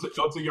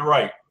 Go to your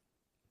right.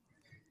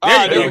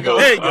 There you we go. go.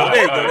 There you go.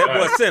 There you go. All That right.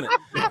 boy sent it.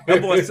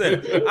 That boy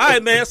sent it. All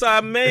right, man. So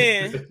our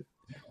man,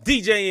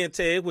 DJ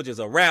Ted, which is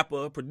a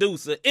rapper,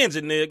 producer,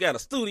 engineer, got a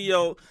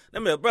studio. That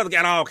man, brother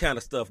got all kind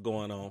of stuff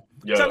going on.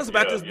 Yeah, Tell us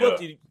about yeah, this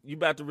book yeah. you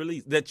about to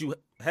release.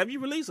 Have you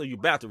released or you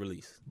about to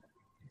release?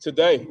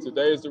 Today is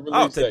the release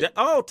Oh, date. today.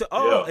 Yeah,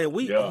 And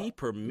yeah, he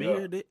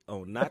premiered it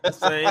on Not the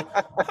Same.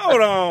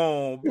 Hold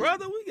on,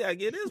 brother. We gotta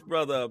get this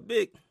brother a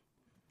big.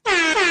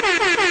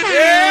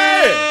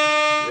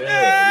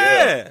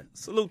 Yeah.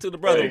 Salute to the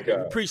brother. There you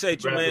go.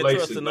 Appreciate you, man,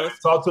 Congratulations, trusting man. us.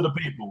 Talk to the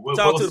people.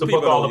 Talk What's to the the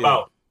people. book all yeah.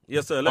 about?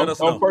 Yes, sir. Let us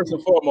I'm know. first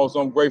and foremost,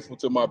 I'm grateful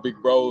to my big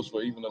bros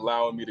for even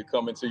allowing me to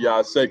come into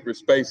y'all sacred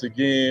space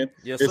again.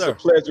 Yes, It's sir. a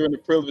pleasure and a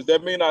privilege.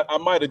 That means I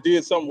might have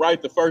did something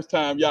right the first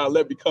time y'all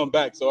let me come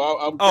back. So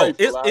I'm Oh,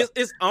 grateful.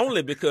 it's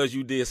only because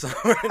you did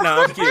something.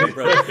 No, I'm kidding,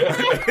 bro.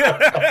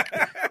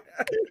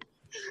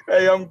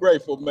 Hey, I'm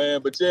grateful,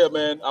 man. But yeah,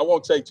 man, I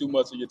won't take too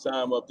much of your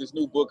time up. This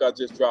new book I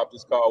just dropped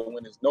is called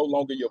When It's No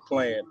Longer Your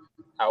Plan,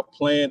 How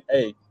Plan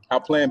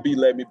B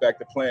led me back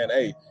to Plan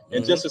A.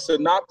 And just a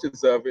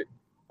synopsis of it,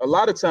 a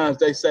lot of times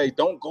they say,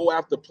 don't go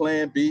after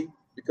Plan B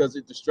because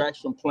it distracts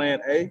from Plan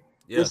A,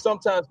 Yeah. which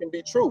sometimes can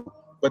be true.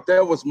 But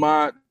that was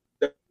my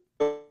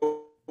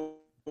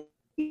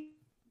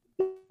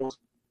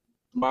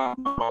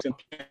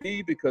Plan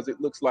B because it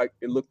looked like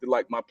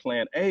my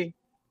Plan A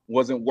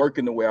wasn't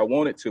working the way I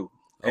wanted to.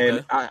 And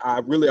Okay. I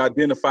really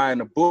identify in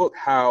the book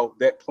how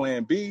that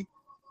Plan B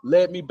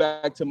led me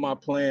back to my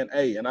Plan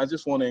A. And I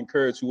just want to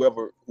encourage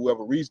whoever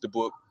reads the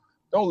book,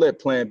 don't let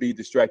Plan B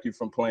distract you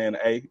from Plan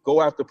A.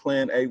 Go after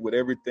Plan A with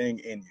everything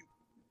in you.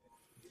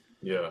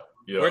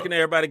 Yeah. Where can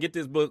everybody get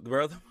this book,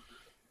 brother?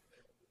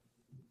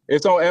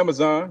 It's on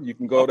Amazon. You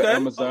can go to Okay,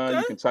 Amazon.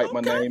 You can type my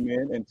okay. name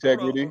in,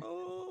 Integrity,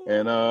 Oh,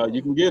 and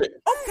you can get it.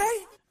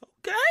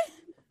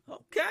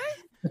 okay.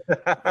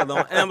 Brother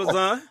on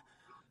Amazon.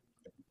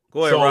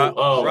 Go ahead, So, Rob.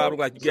 Rob, look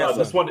like you so got I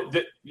just something.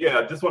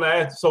 want to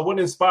ask. So, what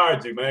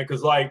inspired you, man?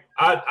 Because like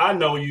I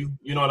know you.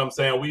 You know what I'm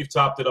saying. We've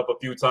chopped it up a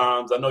few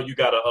times. I know you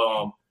got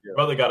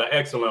brother got an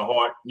excellent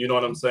heart. You know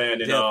what I'm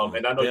saying. And Definitely,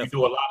 and I know you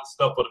do a lot of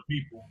stuff for the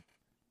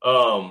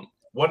people.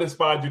 What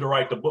inspired you to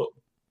write the book?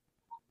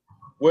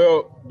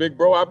 Well, big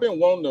bro, I've been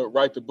wanting to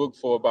write the book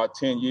for about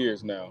 10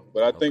 years now.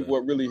 But I think Okay.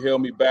 what really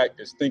held me back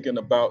is thinking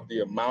about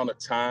the amount of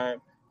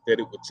time that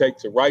it would take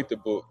to write the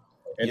book.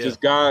 And Yeah. just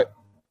God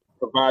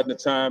providing the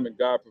time and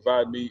God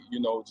provided me,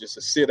 just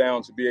to sit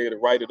down to be able to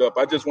write it up.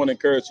 I just want to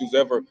encourage who's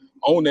ever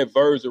on that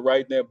verge of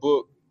writing that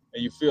book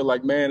and you feel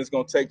like, man, it's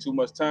going to take too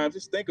much time.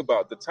 Just think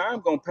about it. The time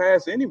going to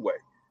pass anyway.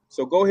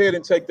 So go ahead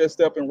and take that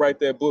step and write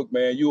that book,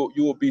 man. You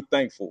will be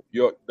thankful.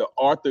 The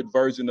authored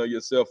version of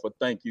yourself will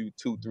thank you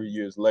 2-3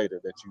 years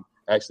later that you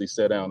actually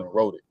sat down and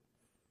wrote it.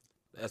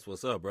 That's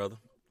what's up, brother.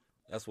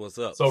 That's what's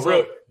up. Go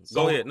ahead.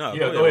 No,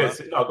 go ahead.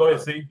 Rob. Go ahead.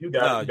 See, you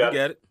got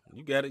it.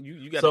 You got it.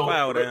 You got So, a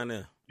file down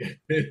there.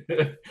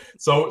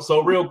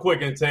 So real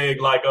quick and Tag,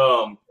 like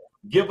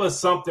give us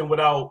something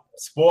without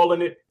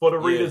spoiling it for the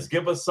readers.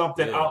 Give us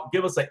something out,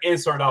 give us an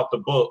insert out the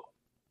book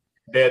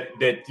that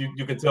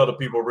you can tell the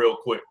people real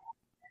quick.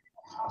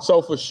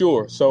 So for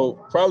sure. So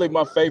probably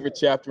my favorite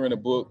chapter in the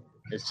book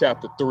is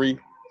chapter 3.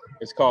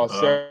 It's called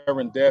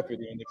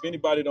Serendipity. And if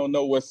anybody don't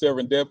know what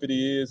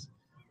serendipity is,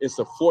 it's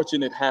a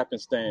fortunate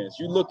happenstance.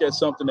 You look at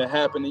something that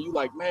happened and you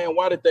like, man,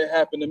 why did that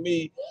happen to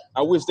me?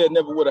 I wish that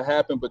never would have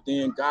happened. But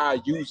then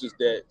God uses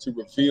that to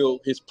reveal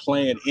his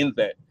plan in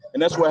that.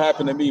 And that's what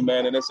happened to me,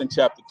 man. And that's in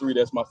chapter 3.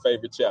 That's my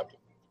favorite chapter.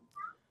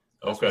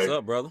 Okay. What's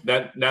up, brother?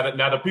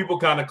 Now the people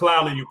kind of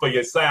clowning you for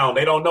your sound.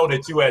 They don't know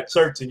that you at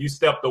church and you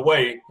stepped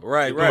away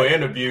to do an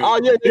interview. Oh,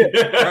 yeah.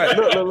 Right.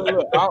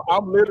 Look.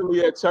 I'm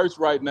literally at church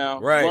right now,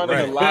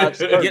 running a live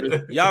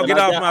service. Y'all get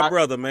off my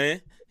brother,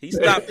 man. He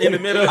stopped in the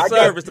middle of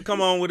service to come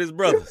on with his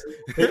brothers.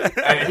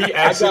 Hey, he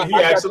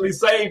actually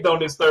saved on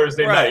this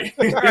Thursday night.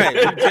 Right.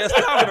 We just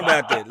talking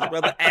about that. His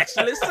brother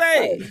actually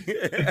saved.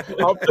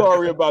 I'm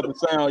sorry about the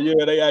sound.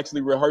 Yeah, they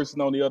actually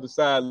rehearsing on the other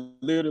side.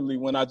 Literally,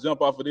 when I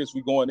jump off of this,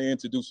 we going in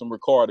to do some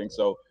recording.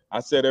 So I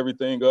set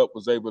everything up,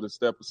 was able to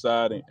step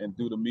aside and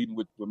do the meeting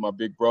with my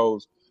big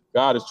bros.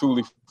 God is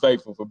truly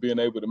faithful for being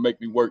able to make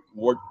me work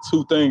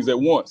two things at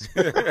once.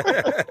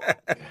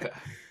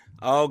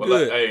 All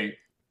good. Hey,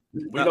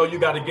 we know you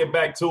got to get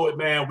back to it,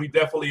 man. We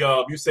definitely,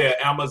 you said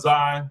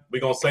Amazon. We're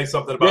going to say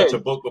something about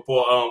your book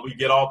before we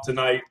get off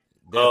tonight.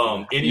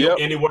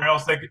 Anywhere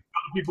else, tell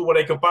people where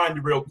they can find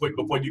you real quick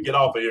before you get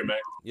off of here, man.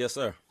 Yes,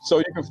 sir. So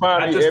you can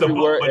find me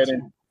everywhere.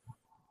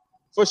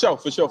 For sure.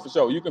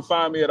 You can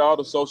find me at all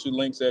the social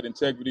links at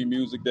Integrity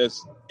Music.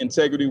 That's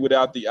Integrity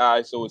without the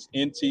I. So it's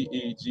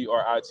NTEGRITY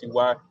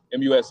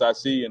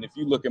MUSIC. And if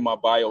you look in my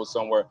bio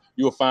somewhere,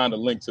 you'll find a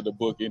link to the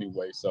book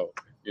anyway. So,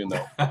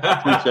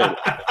 appreciate it.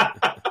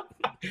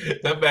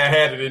 That man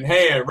had it in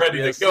hand, ready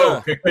to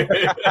go.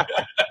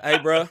 Hey,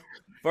 bro.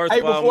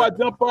 Before I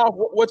jump off,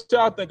 what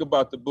y'all think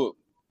about the book?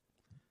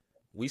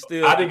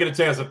 I didn't get a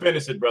chance to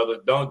finish it, brother.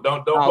 Don't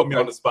put me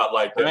on the spot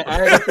like that.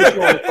 I ain't put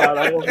you on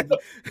the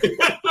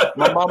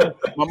spot.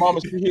 My mama,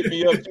 she hit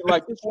me up. She's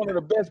like, "It's one of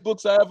the best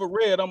books I ever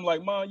read." I'm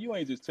like, "Mom, you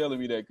ain't just telling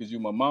me that because you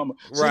my mama."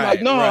 She's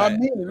like, "No, I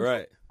mean it."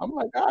 Right. I'm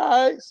like, "All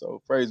right." So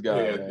praise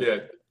God.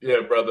 Yeah,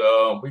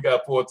 brother. We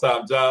got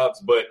full-time jobs,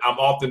 but I'm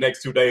off the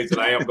next 2 days,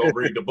 and I am gonna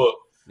read the book.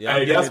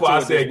 Hey, that's why I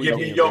said give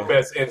me your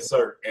best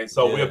insert, and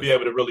so we'll be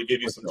able to really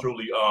give you some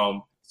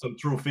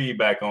true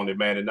feedback on it,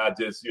 man, and not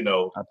just I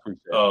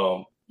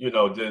appreciate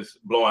just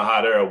blowing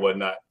hot air or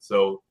whatnot.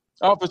 So,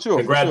 for sure.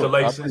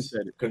 Congratulations,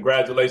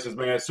 congratulations,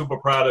 man. Super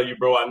proud of you,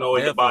 bro. I know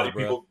in your body,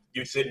 people,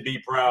 you shouldn't be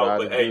proud,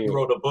 but hey, you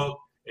wrote a book,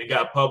 it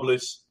got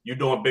published. You're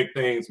doing big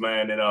things,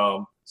 man, and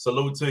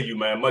salute to you,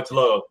 man. Much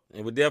love.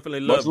 And we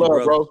definitely love you,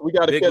 brother. Bro. We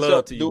got to catch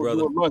up to you,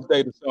 brother. Do a lunch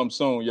date or something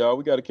soon, y'all.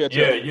 We got to catch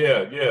up.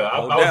 Yeah. I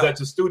was at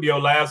your studio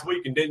last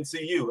week and didn't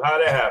see you.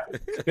 How'd that happen?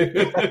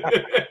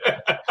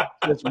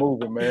 Just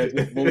moving, man.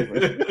 Just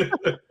moving.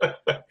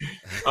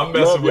 I'm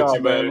messing with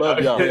you, man. Love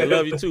y'all. Yeah,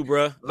 love you too,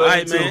 bro. Love all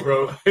right, you too, man.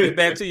 Bro. Get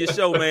back to your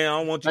show, man. I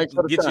don't want you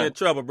to get you in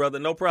trouble, brother.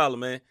 No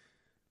problem, man.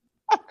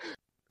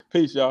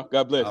 Peace, y'all.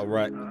 God bless. All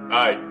right. All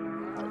right.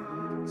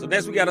 So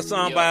next we got a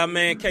song by our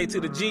man K to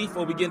the G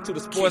before we get into the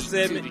sports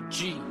segment.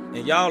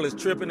 And y'all is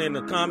tripping in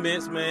the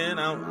comments, man.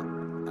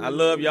 I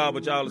love y'all,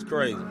 but y'all is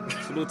crazy.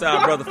 Salute to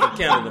our brother from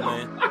Canada,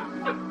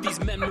 man. These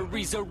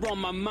memories are on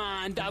my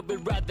mind. I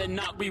would rather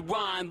not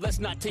rewind. Let's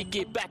not take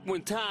it back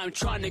one time.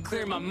 Trying to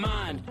clear my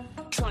mind.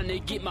 Trying to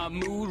get my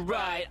mood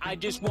right. I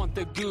just want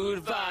the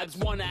good vibes.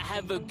 Wanna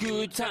have a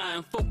good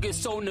time.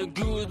 Focus on a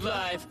good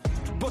life.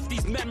 But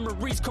these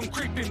memories come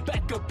creeping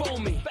back up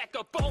on me.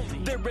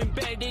 They're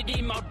embedded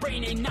in my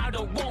brain and I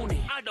don't want it.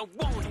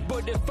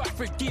 But if I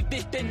forgive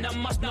it, then I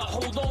must not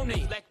hold on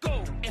it. Let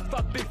go. If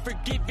I've been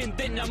forgiven,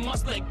 then I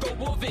must let go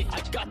of it.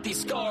 I got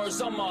these scars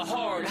on my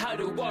heart. How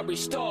do I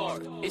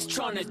restart? It's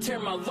trying to tear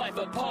my life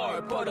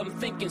apart, but I'm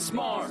thinking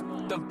smart.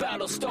 The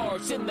battle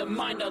starts in the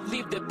mind. I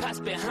leave the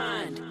past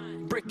behind.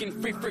 Breaking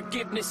free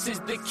forgiveness is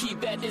the key,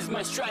 that is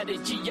my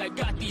strategy. I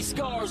got these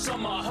scars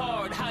on my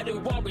heart, how do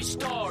I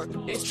restart?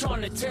 It's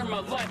trying to tear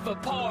my life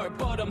apart,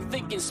 but I'm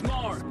thinking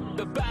smart.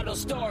 The battle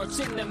starts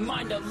in the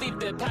mind, I leave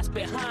the past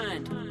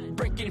behind.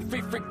 Breaking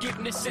free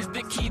forgiveness is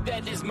the key,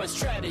 that is my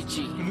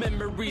strategy.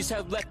 Memories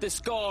have left a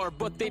scar,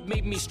 but they've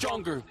made me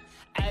stronger.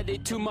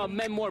 Added to my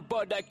memoir,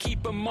 but I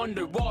keep them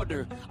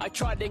underwater. I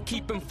try to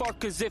keep them far,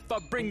 cause if I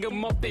bring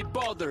them up, they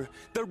bother.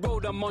 The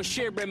road I'm on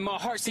sharing, my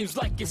heart seems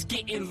like it's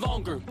getting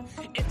longer.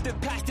 If the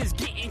past is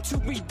getting to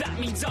me, that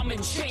means I'm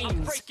in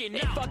chains.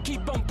 If I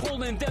keep on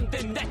pulling them,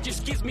 then that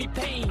just gives me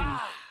pain.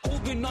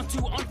 Holding on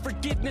to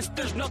unforgiveness,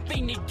 there's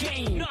nothing to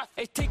gain.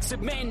 It takes a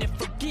man to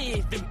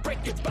forgive and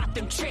break about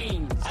them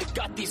chains. I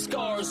got these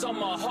scars on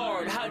my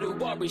heart, how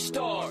do I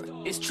restart?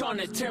 It's trying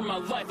to tear my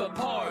life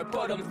apart,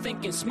 but I'm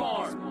thinking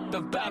smart.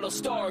 The battle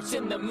starts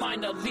in the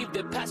mind, I leave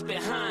the past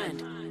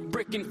behind.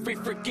 Breaking free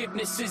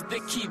forgiveness is the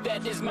key,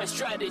 that is my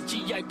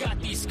strategy. I got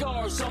these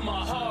scars on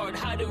my heart,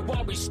 how do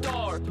I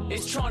restart?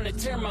 It's trying to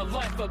tear my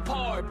life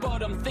apart,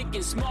 but I'm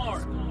thinking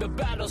smart. The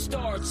battle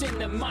starts in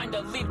the mind,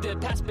 I leave the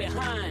past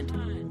behind.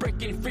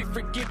 Breaking free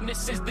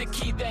forgiveness is the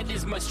key, that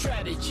is my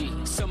strategy.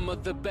 Some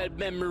of the bad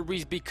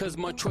memories because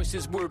my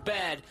choices were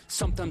bad.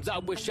 Sometimes I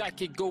wish I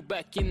could go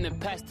back in the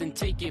past and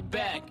take it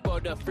back,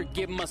 but I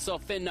forgive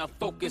myself and I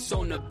focus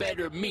on a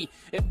better me.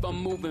 If I'm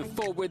moving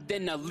forward,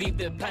 then I leave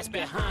the past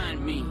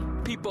behind me.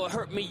 People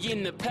hurt me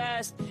in the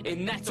past,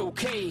 and that's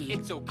okay.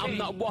 It's okay. I'm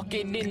not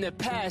walking in the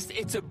past,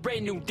 it's a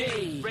brand new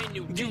day.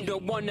 You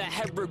don't wanna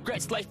have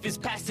regrets, life is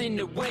passing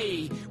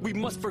away. We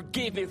must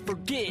forgive and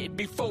forget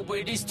before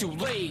it is too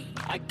late.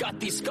 I got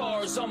these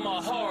scars on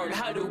my heart,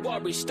 how do I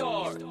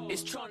restart?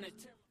 It's trying to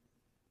tear.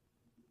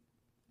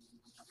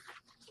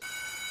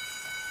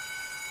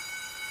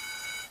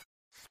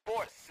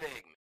 Sports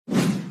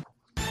segment.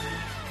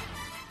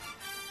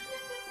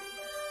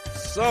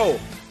 So,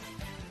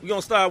 we're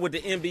going to start with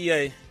the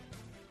NBA.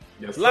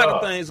 Yes, a lot sir.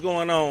 of things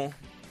going on.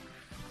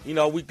 You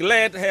know, we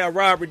glad to have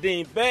Rob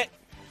Redeem back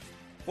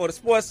for the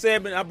sports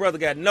segment. Our brother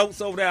got notes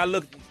over there.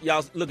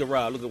 Y'all look at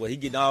Rob. Look at what he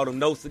getting all them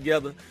notes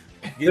together,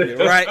 getting it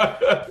right.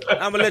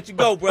 I'm gonna let you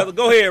go, brother.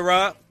 Go ahead,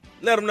 Rob.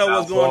 Let them know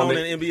what's going on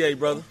in the NBA,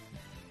 brother.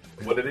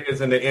 What it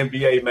is in the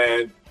NBA,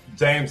 man.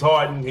 James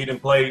Harden, he done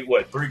played,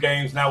 3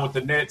 games now with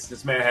the Nets.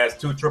 This man has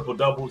 2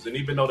 triple-doubles, and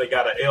even though they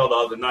got an L the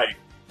other night,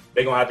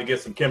 they're going to have to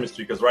get some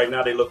chemistry because right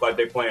now they look like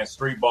they're playing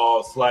street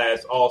ball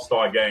 /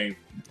 all-star game.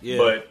 Yeah.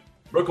 But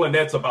Brooklyn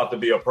Nets about to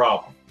be a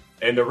problem.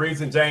 And the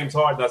reason James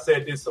Harden, I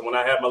said this when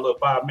I had my little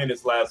 5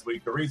 minutes last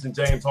week, the reason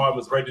James Harden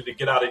was ready to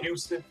get out of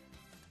Houston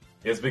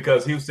is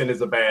because Houston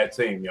is a bad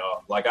team,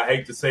 y'all. Like, I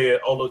hate to say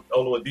it,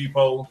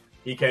 Oladipo,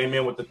 he came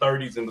in with the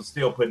 30s and was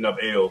still putting up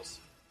L's.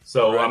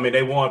 So, right. I mean,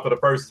 they won for the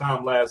first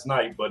time last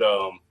night. But,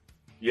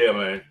 yeah,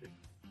 man,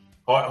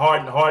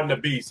 Harden the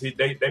Beast,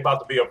 they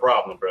about to be a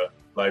problem, bro.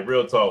 Like,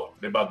 real talk,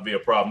 they about to be a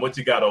problem. What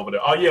you got over there?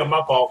 Oh, yeah,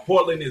 my fault.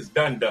 Portland is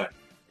done.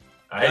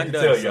 I hate to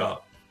tell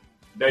y'all.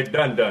 They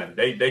done.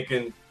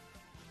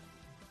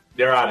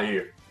 They're out of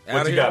here.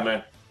 What you got,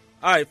 man?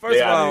 All right, first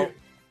of all,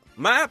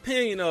 my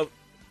opinion of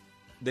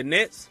the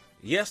Nets,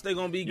 yes, they're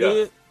going to be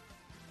good.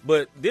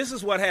 But this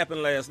is what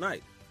happened last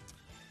night.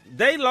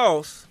 They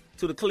lost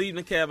to the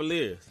Cleveland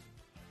Cavaliers.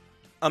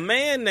 A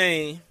man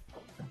named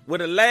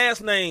with a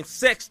last name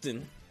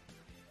Sexton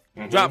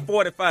dropped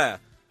 45.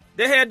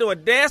 They had the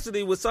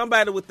audacity with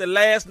somebody with the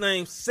last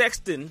name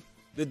Sexton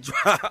to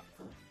drop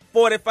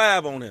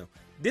 45 on him.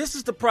 This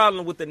is the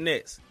problem with the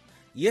Nets.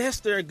 Yes,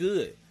 they're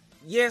good.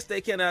 Yes,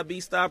 they cannot be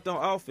stopped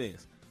on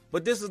offense.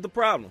 But this is the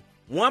problem.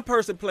 One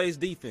person plays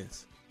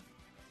defense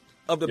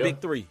of the big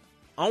 3.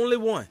 Only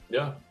one.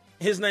 Yeah.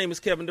 His name is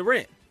Kevin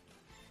Durant.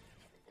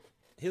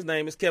 His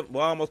name is Kevin.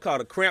 Well, I almost caught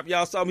a cramp.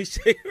 Y'all saw me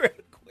shake real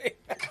quick.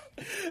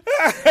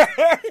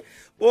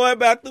 Boy,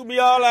 about threw me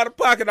all out of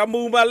pocket. I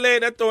moved my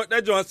leg. That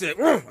joint said,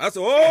 I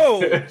said,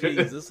 oh,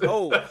 Jesus.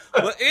 Oh.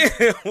 But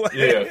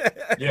anyway.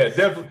 Yeah,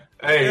 definitely.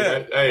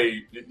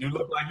 Hey, you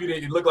look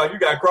like you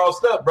got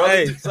crossed up,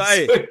 brother.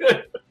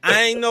 Hey,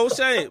 I ain't no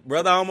shame.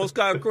 Brother, I almost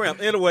caught a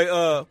cramp. Anyway,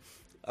 our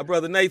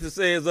brother Nathan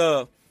says,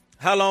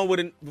 how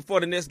long before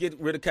the Nets get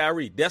rid of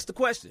Kyrie? That's the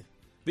question.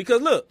 Because,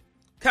 look,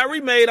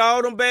 Kyrie made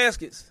all them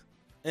baskets.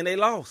 And they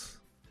lost.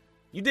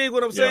 You dig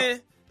what I'm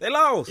saying? They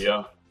lost.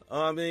 Yeah.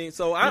 I mean,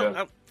 so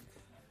I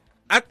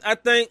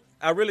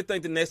really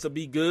think the Nets will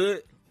be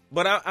good,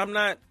 but I'm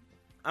not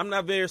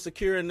very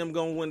secure in them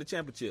going to win the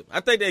championship.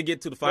 I think they'll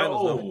get to the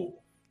finals.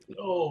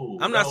 No.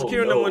 I'm not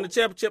secure in them win the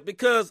championship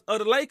because of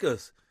the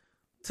Lakers.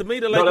 To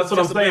me, the Lakers. No, that's what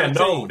I'm saying.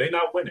 No, team. they're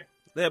not winning.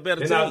 They're a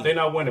better team. They're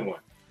not winning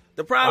one.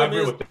 The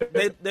problem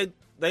is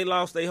they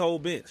lost their whole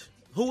bench.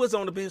 Who was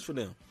on the bench for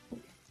them?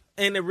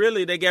 And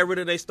they got rid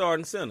of their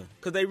starting center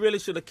because they really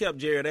should have kept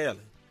Jared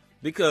Allen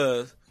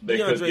because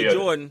DeAndre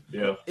Jordan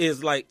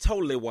is like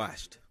totally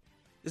washed.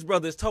 His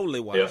brother is totally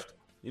washed. Yeah.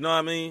 You know what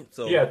I mean?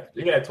 So he had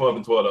 12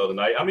 and 12 the other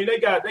night. I mean, they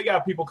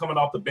got people coming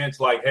off the bench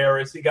like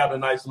Harris. He got a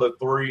nice little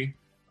 3.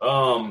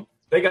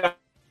 They got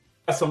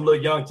some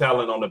little young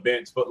talent on the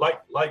bench, but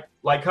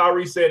like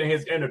Kyrie said in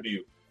his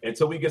interview,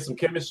 until we get some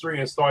chemistry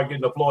and start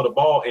getting the floor of the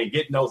ball and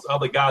getting those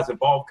other guys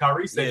involved,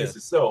 Kyrie said this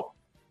himself,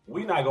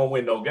 we're not gonna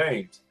win no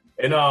games.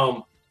 And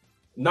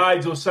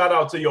Nigel, shout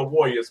out to your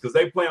Warriors because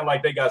they playing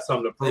like they got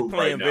something to prove. They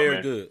playing right now, very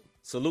man. good.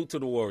 Salute to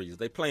the Warriors.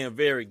 They playing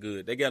very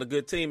good. They got a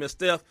good team. And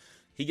Steph,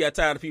 he got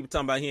tired of people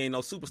talking about he ain't no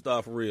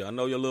superstar for real. I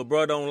know your little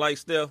brother don't like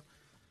Steph.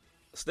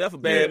 Steph a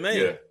bad man.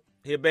 Yeah.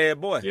 He a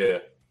bad boy. Yeah.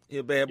 He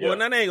a bad boy. Yeah.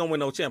 Now, they ain't going to win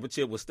no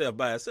championship with Steph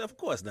by himself. Of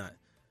course not.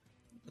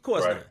 Of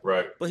course not.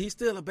 Right. But he's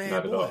still a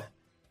bad boy.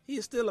 He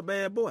is still a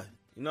bad boy.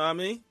 You know what I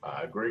mean?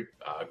 I agree,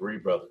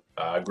 brother.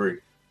 I agree.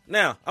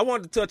 Now, I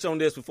wanted to touch on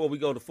this before we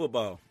go to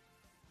football.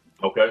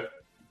 Okay.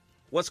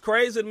 What's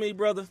crazy to me,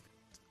 brother,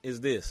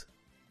 is this.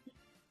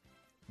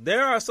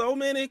 There are so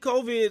many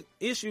COVID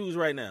issues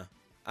right now.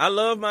 I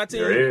love my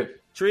team. There is.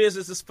 Triz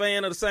is a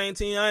fan of the same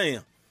team I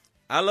am.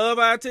 I love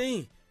our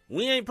team.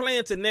 We ain't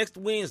playing till next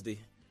Wednesday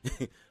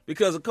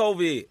because of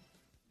COVID.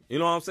 You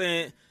know what I'm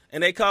saying?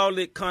 And they call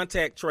it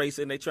contact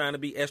tracing. They trying to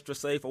be extra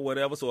safe or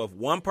whatever. So if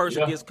one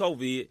person gets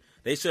COVID,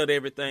 they shut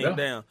everything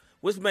down,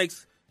 which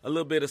makes a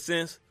little bit of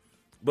sense.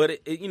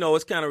 But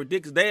it's kind of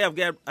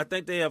ridiculous. I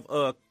think they have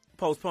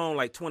postponed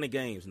like 20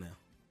 games now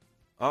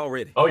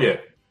already. Oh yeah.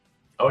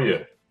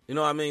 You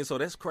know what I mean? So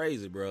that's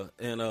crazy, bro.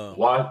 And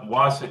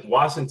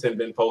Washington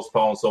been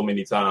postponed so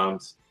many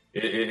times.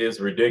 It is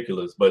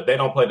ridiculous. But they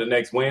don't play the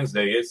next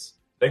Wednesday.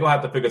 They're gonna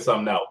have to figure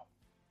something out.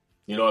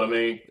 You know what I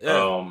mean?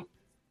 Yeah.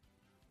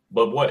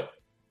 But what?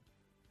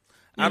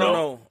 I don't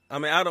know. I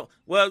mean,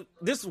 Well,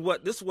 this is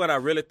what I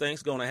really think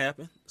is gonna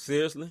happen.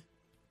 Seriously,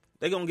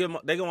 they're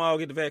gonna all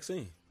get the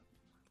vaccine.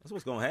 That's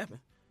what's gonna happen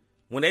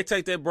when they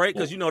take that break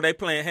because they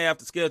playing half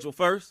the schedule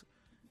first.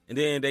 And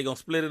then they're going to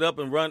split it up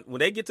and run. When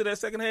they get to that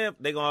second half,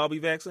 they're going to all be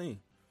vaccine.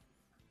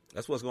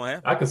 That's what's going to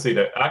happen. I can see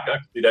that. I can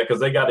see that because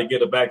they got to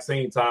get a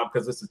vaccine time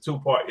because it's a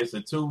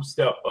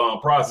two-step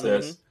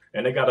process.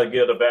 And they got to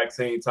get a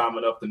vaccine time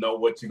enough to know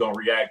what you're going to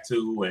react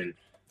to and,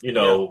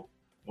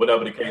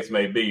 whatever the case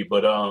may be.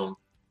 But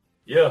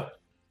yeah,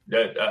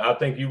 I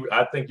think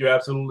you're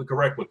absolutely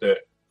correct with that.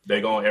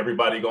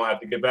 Everybody gonna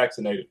have to get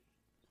vaccinated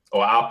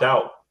or opt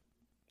out.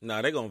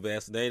 Nah, they're gonna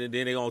vaccinate, and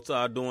then they're gonna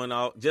start doing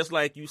all just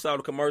like you saw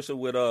the commercial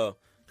with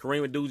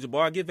Kareem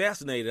Abdul-Jabbar. Get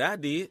vaccinated. I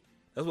did.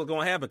 That's what's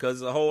gonna happen because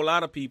there's a whole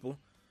lot of people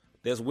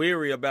that's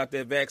weary about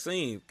that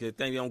vaccine because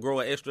they think they're gonna grow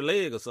an extra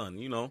leg or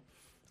something,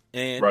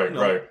 And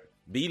right.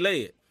 Be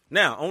led.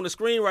 Now on the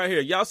screen right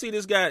here, y'all see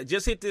this guy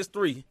just hit this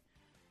 3,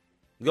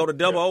 go to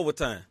double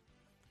overtime.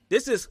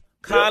 This is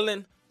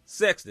Colin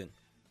Sexton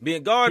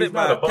being guarded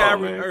by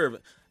Kyrie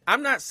Irving.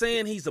 I'm not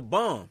saying he's a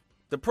bum.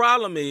 The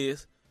problem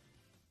is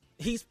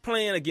he's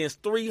playing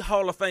against 3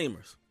 Hall of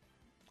Famers.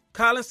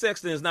 Colin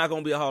Sexton is not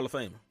going to be a Hall of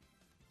Famer.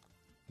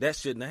 That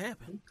shouldn't have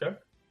happened. Okay.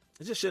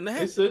 It just shouldn't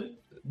have happened.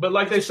 But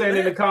like they saying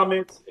in the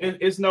comments,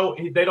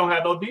 they don't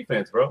have no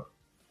defense, bro.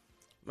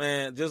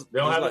 Man, they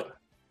don't have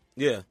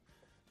yeah.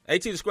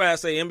 AT the Scribe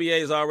say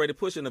NBA is already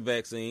pushing the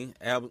vaccine.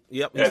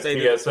 Yep. That's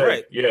PSA.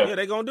 Right. Yeah,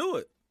 they're going to do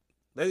it.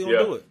 They're going to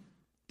do it.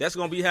 That's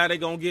going to be how they're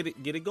going to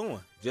get it going,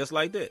 just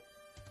like that.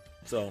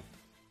 So,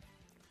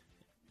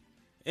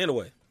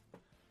 anyway,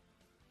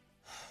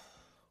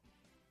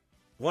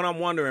 what I'm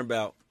wondering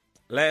about,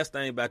 last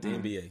thing about the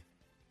NBA,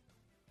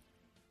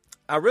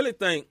 I really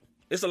think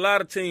it's a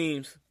lot of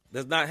teams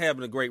that's not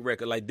having a great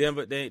record. Like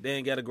Denver, they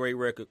ain't got a great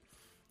record.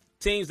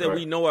 Teams that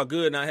we know are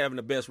good not having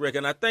the best record.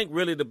 And I think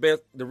really the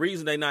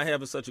reason they not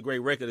having such a great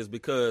record is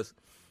because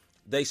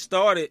they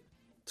started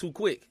too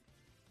quick.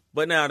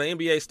 But now the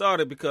NBA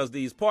started because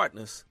these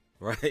partners,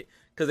 right,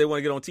 because they want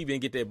to get on TV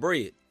and get that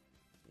bread.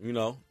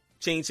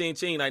 Ching, ching,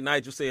 ching, like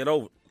Nigel said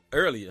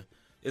earlier.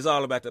 It's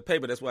all about the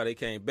paper. That's why they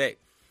came back.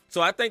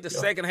 So I think the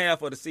second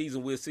half of the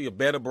season we'll see a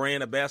better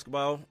brand of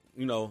basketball.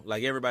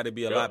 Like everybody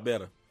be a lot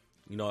better.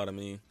 You know what I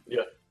mean?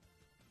 Yeah.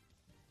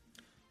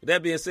 With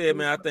that being said,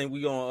 man, I think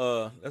we're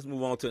going to let's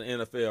move on to the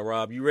NFL.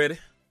 Rob, you ready?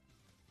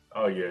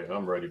 Oh, yeah,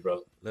 I'm ready,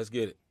 brother. Let's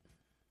get it.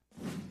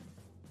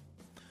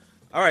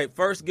 All right,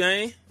 first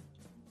game.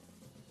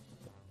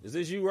 Is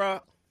this you,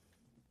 Rob?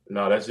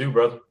 No, that's you,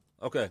 brother.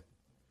 Okay.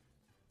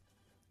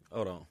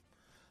 Hold on.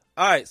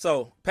 All right,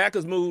 so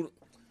Packers moved.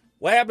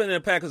 What happened in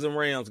the Packers and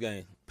Rams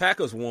game?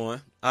 Packers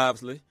won,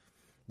 obviously.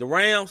 The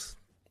Rams,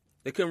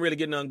 they couldn't really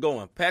get nothing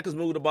going. Packers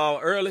moved the ball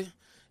early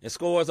and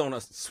scores on a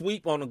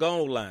sweep on the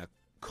goal line.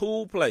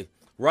 Cool play.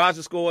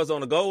 Rodgers scores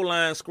on the goal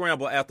line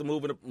scramble after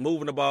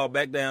moving the ball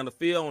back down the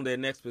field on their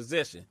next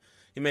possession.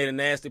 He made a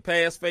nasty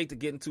pass fake to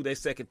get into their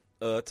second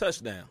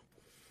touchdown.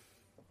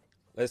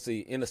 Let's see.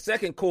 In the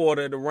second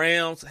quarter, the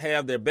Rams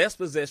have their best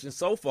possession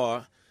so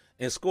far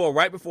and score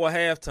right before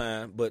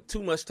halftime, but there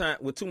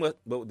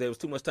was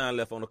too much time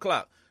left on the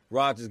clock.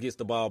 Rodgers gets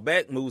the ball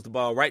back, moves the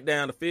ball right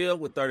down the field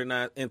with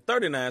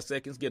 39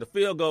 seconds, get a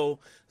field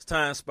goal. It's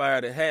time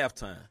expired at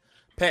halftime.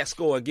 Pack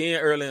score again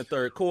early in the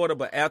third quarter,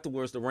 but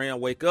afterwards the Rams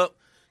wake up,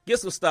 get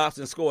some stops,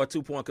 and score a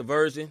 2-point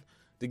conversion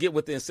to get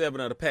within 7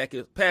 of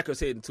the Packers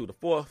heading to the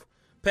fourth.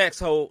 Packs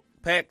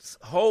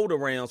hold the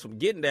Rams from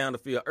getting down the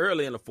field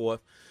early in the fourth.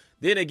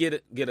 Then they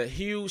get a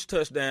huge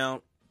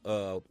touchdown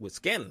with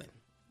Scanlon,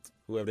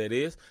 whoever that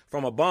is,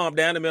 from a bomb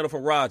down the middle for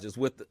Rodgers.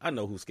 I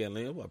know who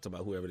Scanlon is. I'm talking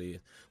about whoever it is.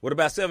 With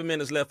about 7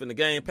 minutes left in the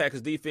game,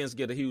 Packers defense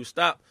get a huge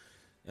stop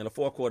and a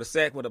fourth quarter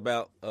sack with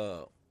about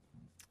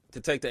to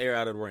take the air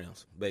out of the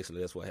Rams.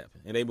 Basically, that's what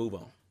happened, and they move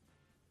on.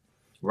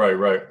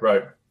 Right.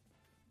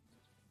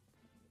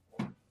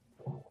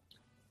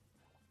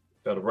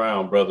 That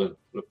around, brother.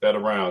 Flip that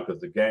around, because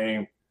the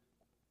game.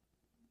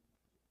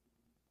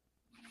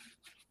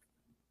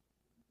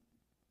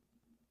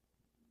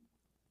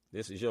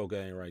 This is your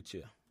game right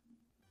here.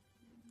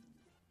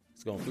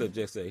 It's going to flip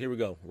just say. Here we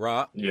go.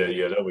 Rob. Yeah,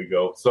 there we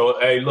go. So,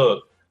 hey,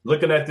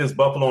 looking at this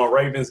Buffalo and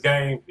Ravens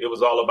game, it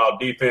was all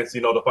about defense.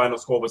 The final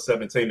score was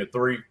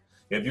 17-3.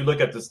 If you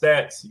look at the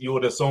stats, you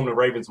would assume the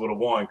Ravens would have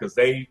won because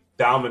they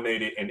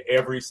dominated in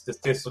every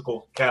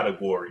statistical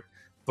category.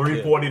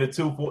 340 to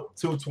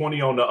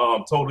 220 on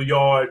the total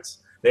yards.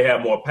 They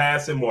had more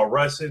passing, more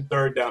rushing,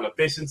 third down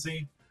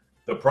efficiency.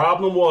 The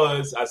problem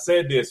was, I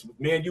said this,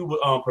 me and you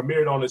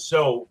premiered on the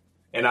show,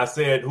 and I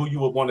said who you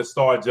would want to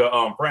start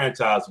your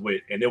franchise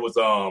with. And it was,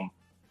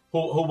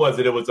 who was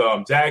it? It was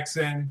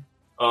Jackson,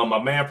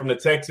 my man from the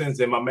Texans,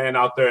 and my man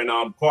out there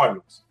in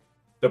Cardinals.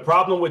 The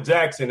problem with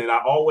Jackson, and I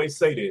always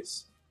say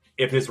this,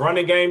 if his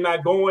running game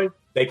not going,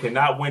 they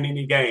cannot win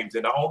any games.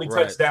 And the only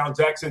touchdown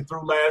Jackson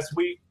threw last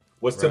week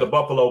was to the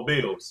Buffalo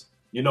Bills.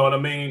 You know what I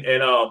mean?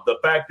 And the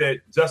fact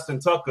that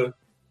Justin Tucker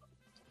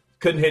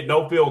couldn't hit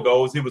no field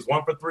goals, he was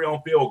 1 for 3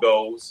 on field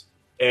goals.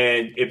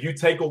 And if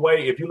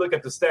you look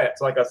at the stats,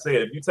 like I said,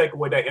 if you take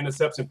away that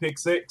interception pick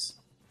 6,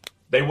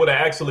 they would have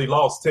actually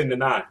lost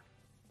 10-9.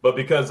 But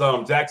because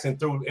Jackson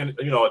threw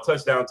a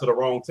touchdown to the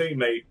wrong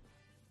teammate,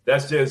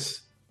 that's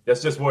just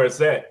where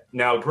it's at.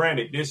 Now,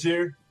 granted, this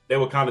year they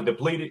were kind of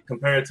depleted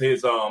compared to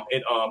his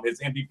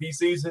MVP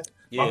season.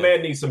 Yeah. My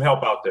man needs some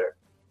help out there.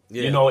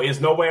 Yeah. It's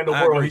nowhere in the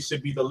world he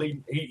should be the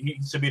lead. He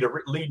should be the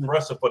leading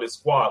rusher for this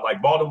squad.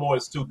 Like Baltimore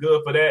is too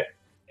good for that,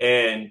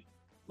 and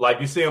like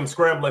you see him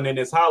scrambling in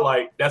his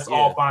highlight, that's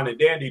all fine and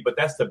dandy, but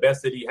that's the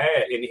best that he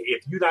had. And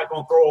if you're not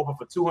going to throw over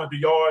for 200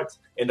 yards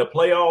in the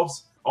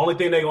playoffs, only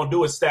thing they're going to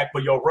do is stack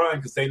for your run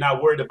because they're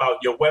not worried about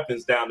your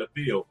weapons down the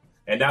field.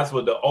 And that's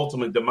what the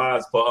ultimate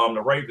demise for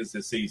the Ravens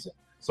this season.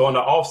 So in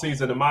the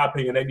offseason, in my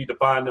opinion, they need to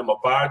find them a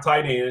fire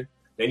tight end.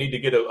 They need to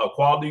get a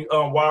quality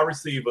wide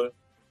receiver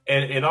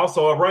and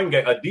also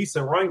a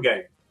decent run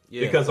game.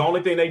 Yeah. Because the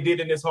only thing they did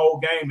in this whole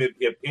game,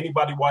 if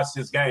anybody watched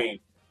this game,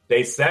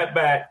 they sat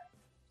back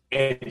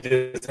and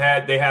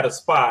they had a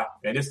spot,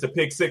 and it's the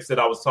pick six that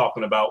I was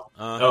talking about.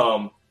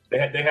 They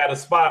had a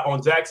spot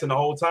on Jackson the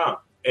whole time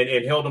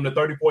and held him to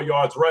 34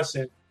 yards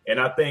rushing. And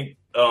I think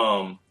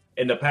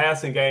in the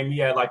passing game, he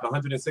had like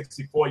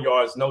 164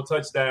 yards, no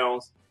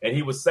touchdowns, and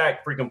he was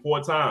sacked freaking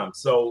 4 times.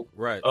 So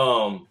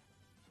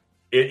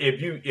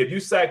if you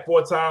sack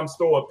 4 times,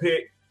 throw a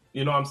pick,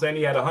 you know what I'm saying?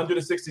 He had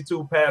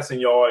 162 passing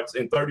yards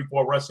and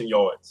 34 rushing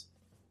yards.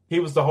 He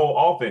was the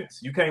whole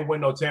offense. You can't win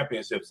no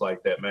championships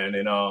like that, man.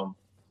 And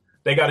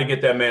they got to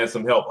get that man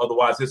some help.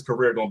 Otherwise, his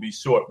career going to be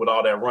short with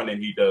all that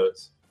running he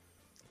does.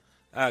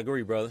 I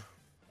agree, brother.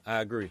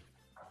 I agree.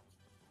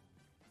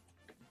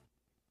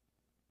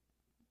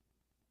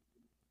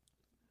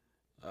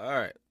 All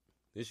right.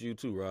 This you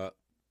too, Rob.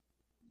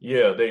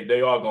 Yeah,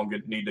 they are going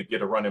to need to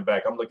get a running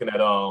back. I'm looking at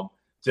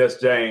Jess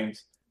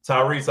James.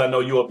 Tyrese, I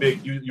know you're a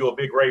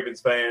big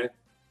Ravens fan.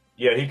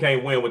 Yeah, he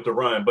can't win with the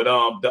run. But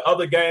the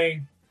other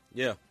game,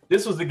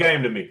 this was the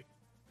game to me.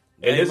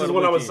 And this is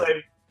what I would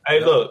say. Hey,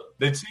 look,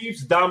 the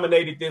Chiefs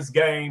dominated this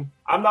game.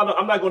 I'm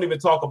not going to even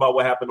talk about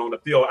what happened on the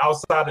field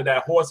outside of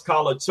that horse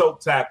collar choke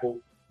tackle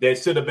that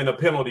should have been a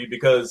penalty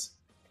because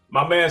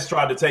my man's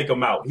tried to take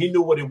him out. He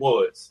knew what it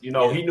was. You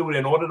know, he knew that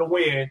in order to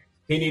win,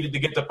 he needed to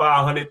get the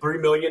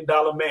 $503 million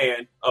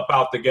man up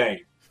out the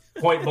game.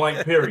 Point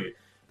blank, period.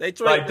 They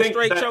straight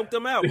choked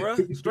him out, bro.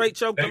 Straight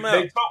choked him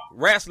out.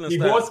 Wrestling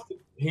style.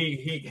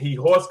 He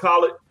horse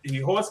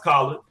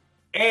collared,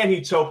 and he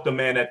choked the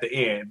man at the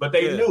end. But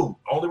they knew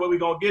only way we're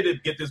gonna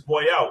get this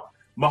boy out.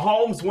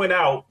 Mahomes went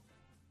out,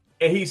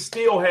 and he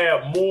still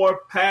had more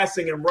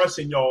passing and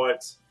rushing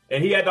yards,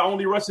 and he had the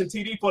only rushing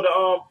TD for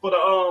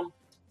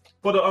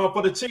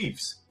the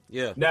Chiefs.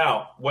 Yeah.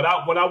 Now, what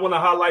I want to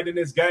highlight in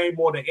this game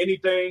more than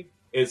anything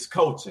is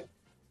coaching.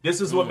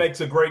 This is what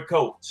makes a great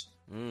coach.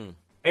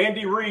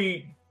 Andy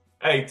Reid.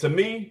 Hey, to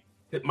me,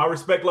 my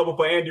respect level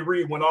for Andy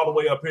Reid went all the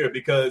way up here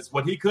because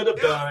what he could have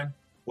done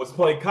was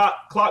play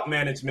clock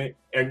management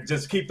and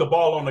just keep the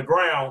ball on the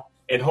ground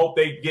and hope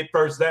they get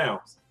first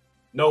downs.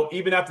 No,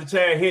 even after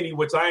Chad Henne,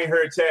 which I ain't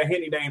heard Chad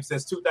Henne name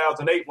since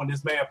 2008 when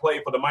this man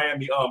played for the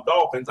Miami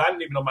Dolphins. I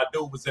didn't even know my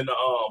dude was in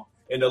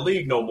the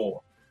league no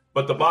more.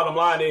 But the bottom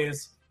line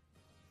is,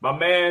 my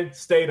man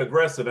stayed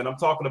aggressive, and I'm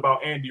talking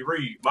about Andy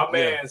Reid. My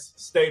man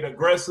stayed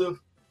aggressive.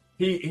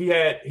 He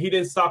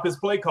didn't stop his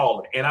play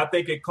calling, and I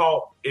think it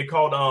caught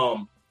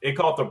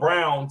the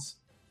Browns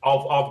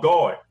off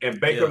guard. And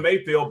Baker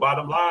Mayfield,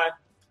 bottom line,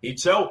 he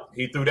choked.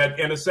 He threw that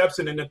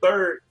interception in the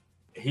third.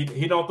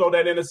 He don't throw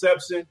that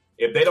interception.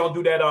 If they don't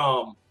do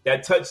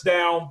that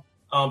touchdown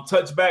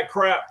touchback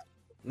crap,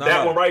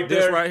 that one right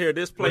there,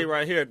 this play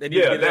right here, they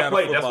need to get that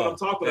play. That's what I'm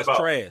talking about.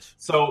 Trash.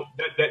 So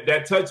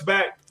that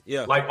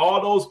touchback, like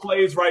all those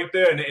plays right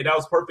there, and that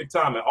was perfect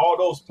timing. All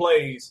those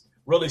plays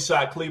really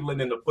shot Cleveland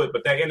in the foot,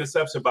 but that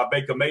interception by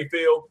Baker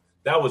Mayfield,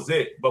 that was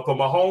it. But for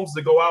Mahomes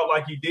to go out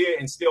like he did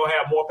and still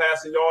have more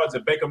passing yards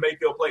and Baker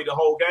Mayfield played the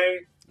whole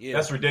game,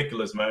 that's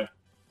ridiculous, man.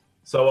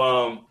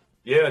 So,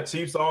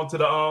 Chiefs on to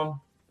the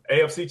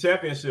AFC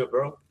Championship,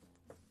 bro.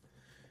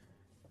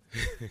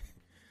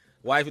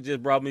 Wife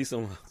just brought me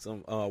some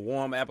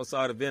warm apple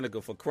cider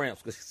vinegar for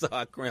cramps because she saw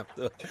I cramped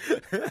up.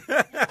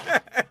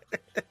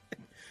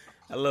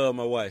 I love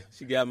my wife.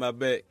 She got my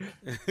back.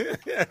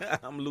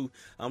 I'm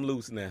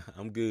loose now.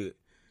 I'm good.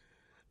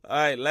 All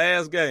right,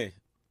 last game.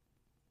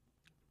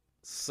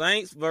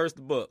 Saints versus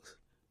the Bucks.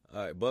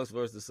 All right, Bucks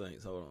versus the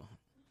Saints. Hold on.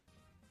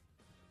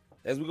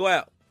 As we go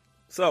out.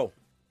 So,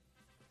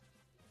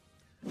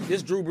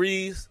 this Drew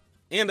Brees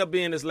end up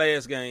being his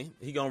last game.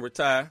 He going to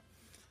retire.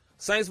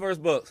 Saints versus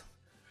Bucks.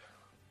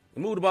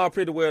 They moved the ball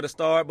pretty well to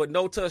start, but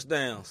no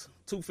touchdowns.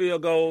 2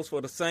 field goals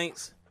for the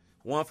Saints,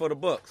 1 for the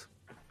Bucks.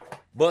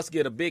 Bucks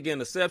get a big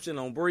interception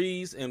on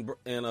Breeze, and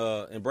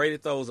Brady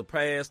throws a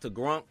pass to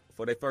Gronk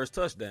for their first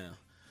touchdown.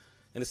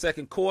 In the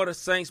second quarter,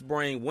 Saints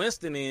bring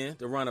Winston in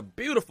to run a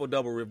beautiful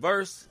double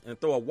reverse and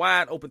throw a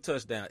wide open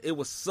touchdown. It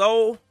was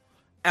so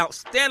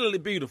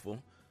outstandingly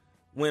beautiful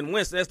when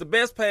Winston, that's the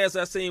best pass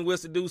I've seen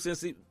Winston do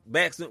since did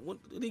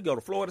he go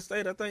to Florida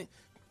State, I think?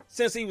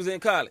 Since he was in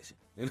college.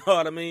 You know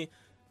what I mean?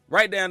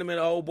 Right down the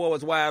middle, the old boy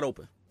was wide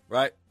open,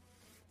 right?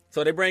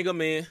 So they bring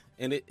him in,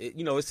 and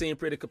it seemed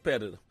pretty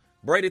competitive.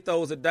 Brady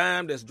throws a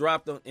dime that's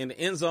dropped in the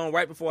end zone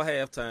right before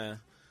halftime.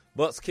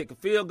 Bucks kick a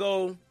field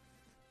goal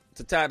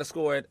to tie the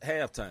score at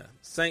halftime.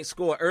 Saints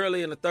score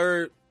early in the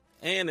third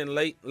and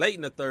late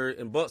in the third,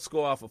 and Bucks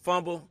score off a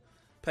fumble,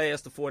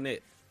 pass to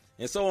Fournette,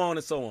 and so on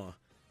and so on.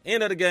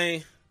 End of the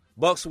game,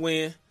 Bucks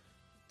win.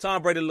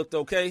 Tom Brady looked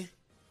okay.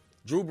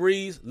 Drew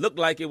Brees looked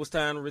like it was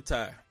time to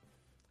retire.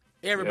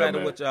 Everybody,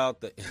 Yeah, what y'all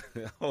think?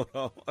 Hold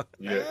on.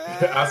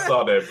 Yeah, I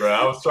saw that, bro.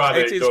 I was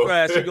trying to go.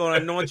 Scribe, she gonna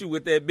anoint you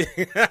with that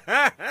big.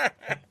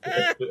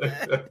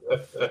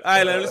 All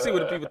right, let's see what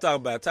the people talk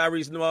about.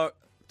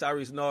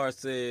 Tyrese Norris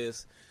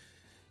says,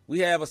 we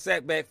have a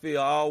sack backfield.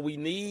 All we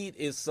need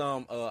is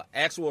some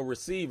actual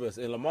receivers,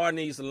 and Lamar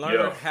needs to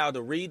learn how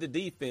to read the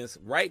defense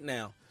right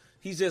now.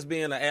 He's just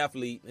being an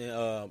athlete,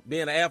 and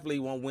being an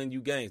athlete won't win you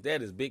games.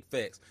 That is big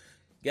facts.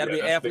 Got to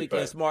be an athlete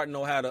and smart and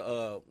know how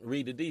to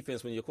read the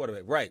defense when you're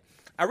quarterback. Right.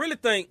 I really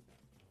think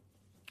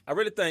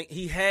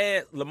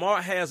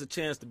Lamar has a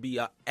chance to be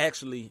an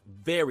actually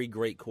very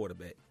great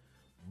quarterback.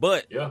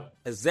 But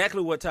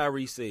exactly what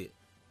Tyrese said,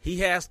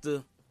 he has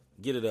to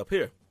get it up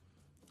here.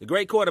 The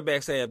great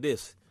quarterbacks have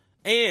this.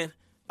 And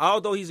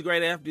although he's a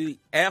great athlete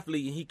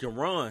and he can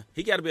run,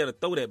 he got to be able to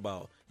throw that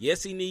ball.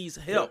 Yes, he needs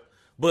help,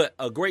 but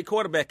a great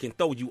quarterback can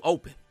throw you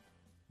open.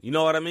 You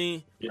know what I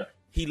mean? Yeah.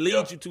 He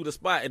leads you to the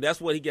spot, and that's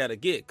what he got to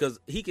get because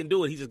he can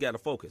do it. He just got to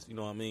focus. You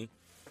know what I mean?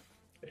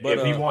 But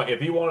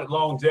if he wanted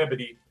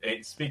longevity,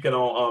 and speaking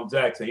on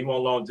Jackson, he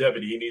want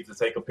longevity. He needs to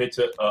take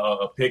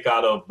a pick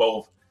out of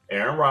both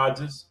Aaron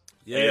Rodgers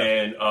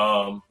and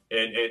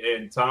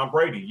Tom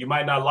Brady. You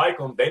might not like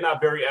them; they're not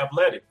very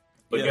athletic,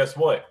 but guess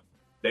what?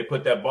 They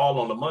put that ball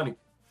on the money.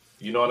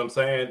 You know what I'm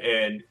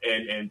saying?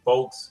 And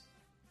folks,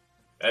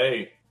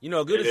 hey, you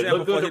know, a good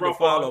example for him to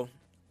follow.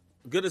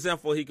 Good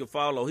example he could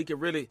follow. He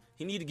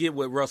need to get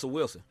with Russell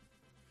Wilson.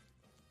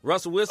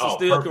 Russell Wilson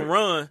still can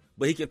run,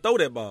 but he can throw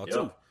that ball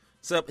too.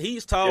 Except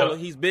he's taller,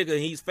 he's bigger,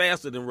 and he's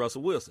faster than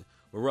Russell Wilson.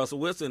 But Russell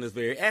Wilson is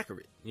very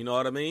accurate. You know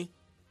what I mean?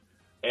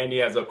 And he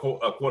has a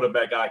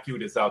quarterback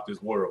IQ that's out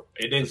this world.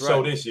 It didn't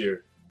show this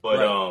year,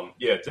 but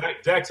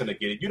Jackson will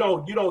get it. You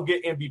don't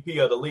get MVP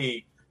of the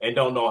league and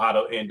don't know how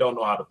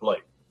to play.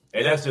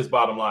 And that's just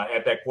bottom line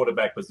at that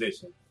quarterback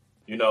position.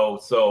 You know,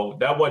 so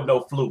that wasn't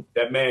no fluke.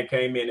 That man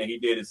came in and he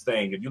did his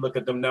thing. If you look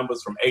at them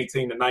numbers from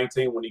 18 to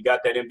 19 when he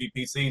got that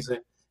MVP season,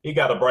 he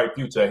got a bright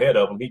future ahead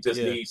of him. He just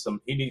needs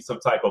some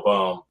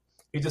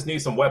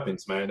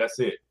weapons, man. That's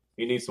it.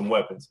 He needs some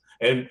weapons.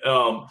 And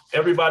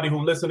everybody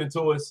who listening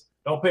to us,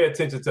 don't pay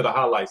attention to the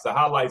highlights. The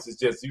highlights is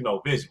just,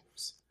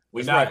 visuals.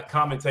 We're not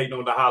commentating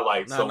on the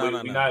highlights.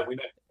 We're not.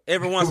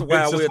 Every once in a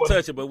while we'll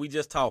touch it, but we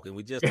just talking.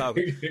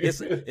 It's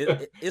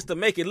to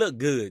make it look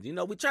good. You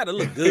know, we try to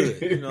look good.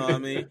 You know what I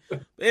mean?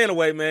 But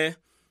anyway, man,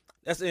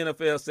 that's the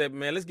NFL segment,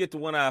 man. Let's get to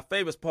one of our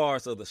favorite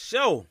parts of the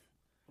show.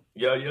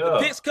 The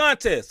picks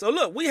contest. So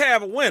look, we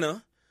have a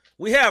winner.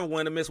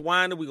 Miss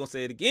Winder. We're going to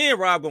say it again.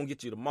 Rob going to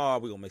get you tomorrow.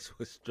 We're going to make sure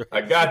it's straight. I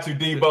got you,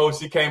 Debo.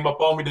 She came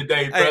up on me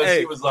today, bro.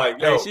 She was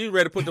like, yo. Hey, she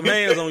ready to put them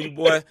hands on you,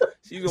 boy.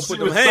 She's going to put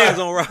them hands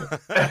on Rob.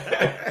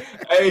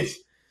 Hey,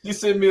 you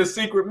sent me a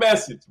secret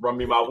message. Run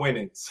me my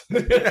winnings.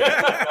 She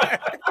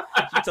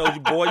told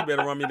you, boy, you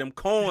better run me them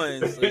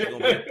coins. So it's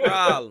going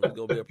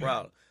to be a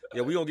problem.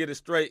 Yeah, we're going to get it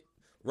straight.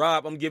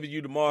 Rob, I'm giving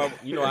you tomorrow.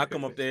 You know, I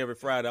come up there every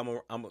Friday. I'm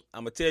going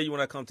to tell you when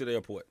I come to the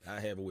airport.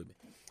 I have it with me.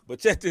 But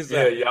check this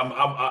out. Yeah,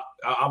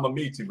 I'm going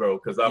to meet you, bro,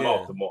 because I'm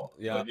off tomorrow.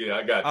 Yeah, I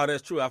got you. Oh,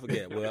 that's true. I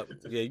forget. Well,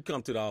 you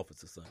come to the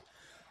office or something.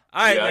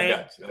 All right, man. I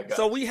got you.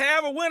 So we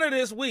have a winner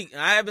this week.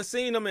 I haven't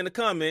seen them in the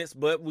comments,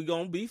 but we're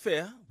going to be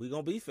fair.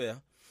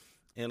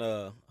 And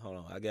hold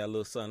on, I got a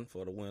little something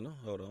for the winner.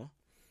 Hold on.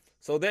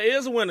 So there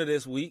is a winner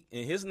this week,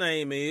 and his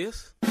name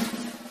is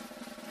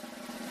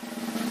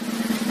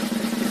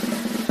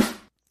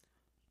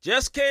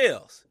Just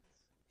Kales.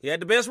 He had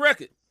the best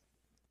record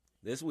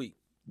this week.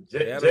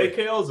 J.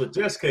 Kales or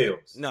Just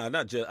Kales? No,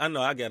 not just. I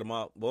know I got him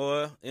out,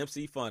 boy.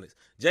 MC Phonics.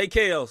 J.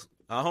 Kales.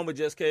 Our homie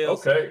Just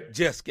Kales. Okay.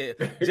 Just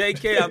Kales. J.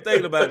 Kales. I'm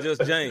thinking about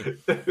Just James.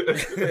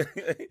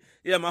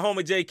 Yeah, my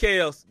homie J.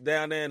 Kales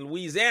down there in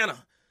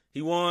Louisiana.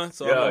 He won,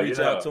 so I'm going to reach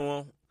out to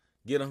him,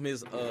 get him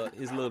his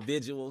little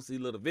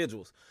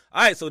visuals.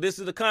 All right, so this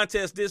is the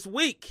contest this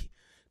week.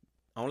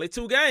 Only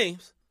 2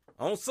 games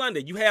on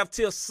Sunday. You have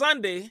till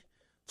Sunday,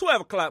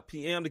 12 o'clock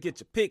p.m. to get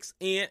your picks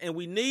in, and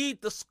we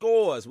need the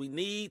scores. One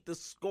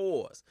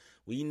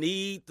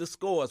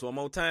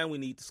more time, we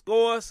need the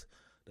scores,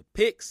 the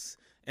picks,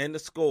 and the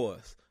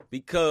scores,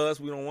 because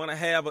we don't want to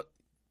have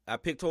I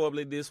picked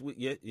horribly this week.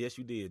 Yes,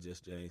 you did,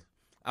 Just James.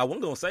 I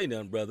wasn't going to say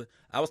nothing, brother.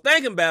 I was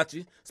thinking about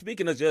you.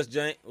 Speaking of Just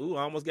James. Ooh,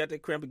 I almost got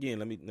that cramp again.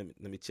 Let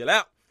me chill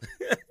out.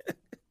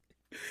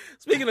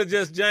 Speaking of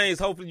Just James,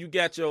 hopefully you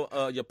got your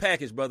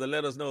package, brother.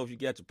 Let us know if you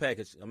got your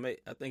package. I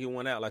think it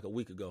went out like a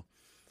week ago.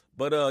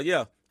 But,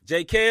 yeah,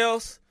 J.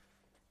 Kales,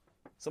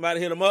 somebody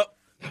hit him up.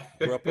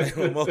 We're playing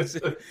with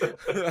motion.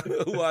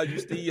 Who are you,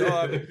 Steve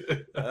Harvey?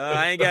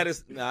 I ain't got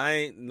his.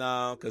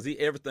 Because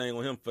everything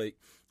on him fake.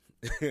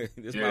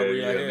 This my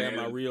real hair and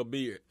my real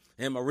beard.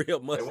 And my real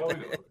mustache.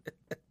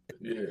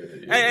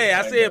 Hey,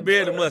 I said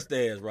beard and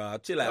mustache,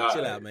 Rob. Chill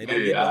out, man.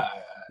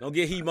 Don't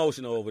get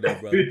emotional over there,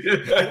 brother.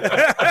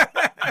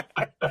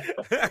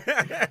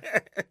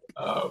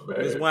 Oh,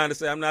 man. Just wanted to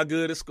say I'm not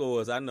good at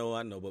scores. I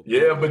know. But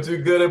yeah, but you're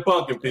good at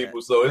punking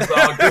people, so it's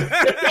all good.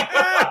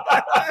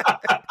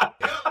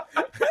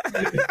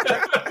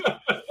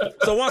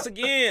 So once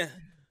again,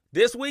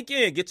 This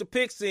weekend, get your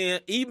picks in.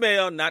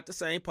 Email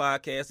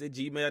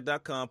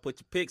notthesamepodcast@gmail.com. Put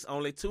your picks.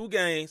 Only 2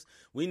 games.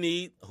 We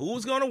need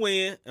who's going to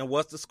win and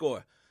what's the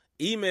score.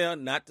 Email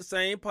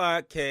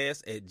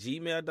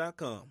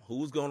notthesamepodcast@gmail.com.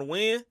 Who's going to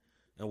win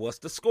and what's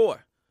the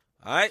score?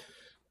 All right?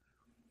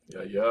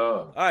 Yeah.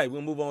 All right,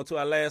 we'll move on to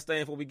our last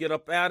thing before we get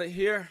up out of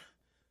here.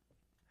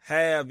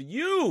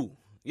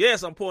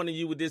 Yes, I'm pointing at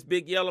you with this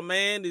big yellow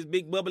man, these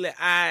big bubbly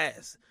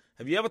eyes.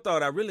 Have you ever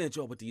thought, I really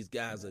enjoy what these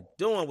guys are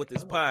doing with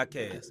this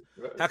podcast?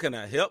 How can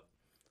I help?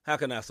 How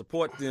can I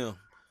support them?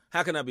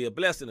 How can I be a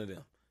blessing to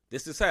them?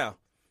 This is how.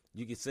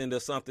 You can send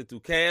us something through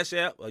Cash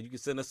App, or you can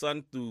send us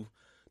something through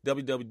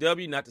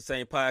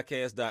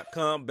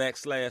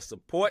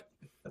www.notthesamepodcast.com/support.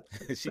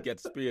 She got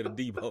the spirit of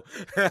Debo.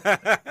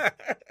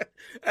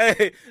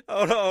 Hey,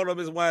 hold on,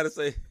 Ms. White to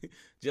say,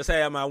 just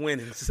have my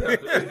winnings.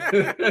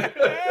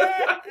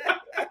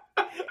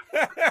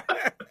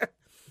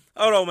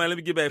 Hold on, man. Let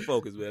me get back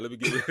focused, man. Let me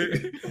get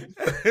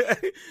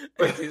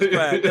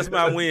That's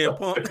my win,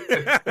 punk.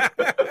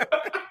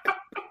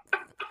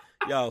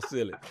 Y'all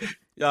silly,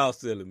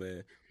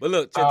 man. But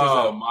look, check this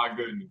out. Oh, my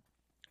goodness.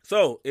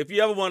 So, if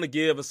you ever want to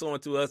give or so on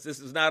to us, this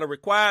is not a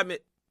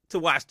requirement to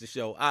watch the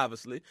show,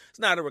 obviously. It's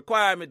not a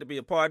requirement to be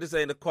a part. This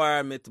ain't a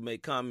requirement to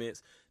make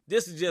comments.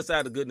 This is just out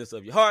of the goodness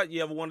of your heart.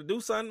 You ever want to do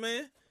something,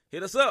 man?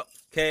 Hit us up.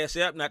 Cash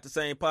App, Not the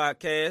Same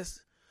Podcast.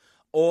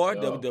 Or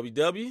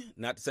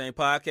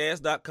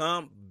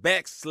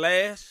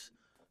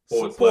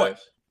www.notthesamepodcast.com/support.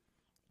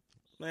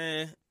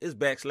 Man, it's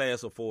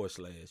backslash or forward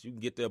slash. You can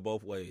get there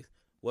both ways.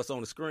 What's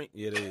on the screen?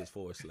 Yeah, it is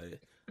forward slash.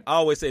 I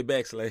always say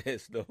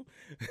backslash, though.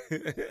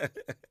 It's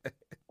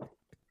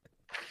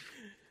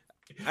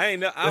at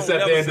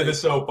the end of the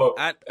show, folks.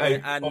 I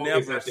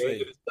never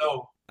say.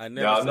 I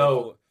never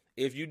say.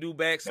 If you do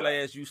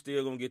backslash, you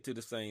still going to get to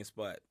the same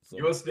spot. So.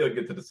 You'll still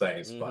get to the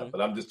same spot, but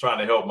I'm just trying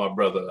to help my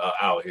brother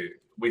out here.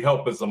 We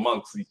help us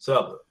amongst each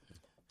other.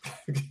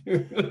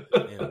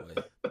 Anyway.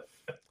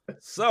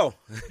 So,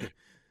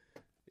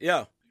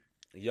 yeah,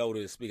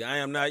 Yoda is speaking. I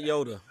am not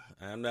Yoda.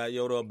 I am not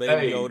Yoda or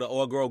Baby Yoda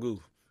or Grogu.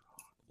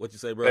 What you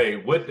say, bro? Hey,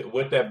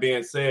 with that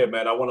being said,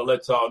 man, I want to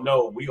let y'all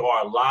know we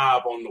are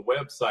live on the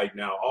website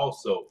now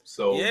also.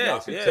 So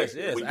yes. I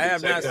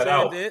have not said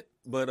that,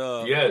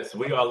 but yes,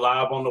 we are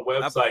live on the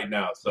website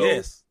now. So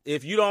yes,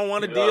 if you don't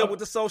want to deal with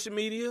the social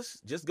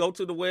medias, just go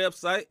to the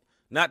website,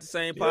 Not the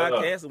Same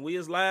Podcast, and we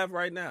is live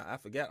right now. I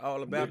forgot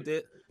all about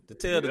that to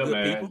tell the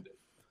good people.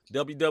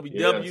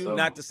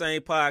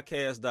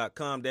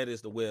 www.notthesamepodcast.com. That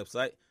is the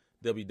website.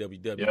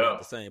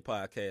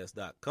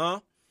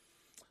 www.notthesamepodcast.com.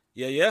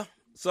 Yeah.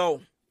 So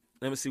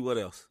let me see what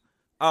else.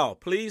 Oh,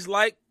 please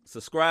like,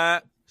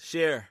 subscribe,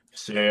 share.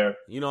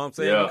 You know what I'm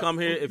saying? Yeah. You come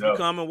here. If you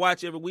come and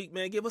watch every week,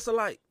 man, give us a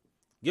like.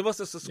 Give us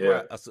a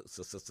subscribe.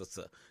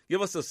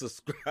 Give us a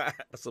subscribe.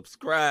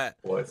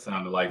 Boy, it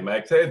sounded like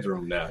Max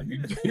Headroom now.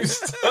 You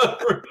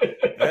stuttering.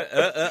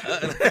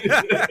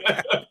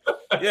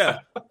 Yeah,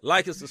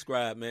 like and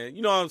subscribe, man.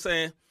 You know what I'm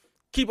saying?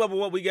 Keep up with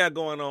what we got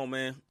going on,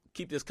 man.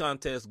 Keep this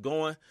contest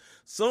going.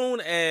 Soon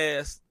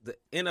as the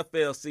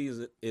NFL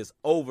season is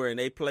over and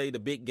they play the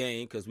big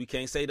game, because we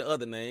can't say the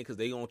other name because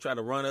they're going to try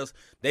to run us.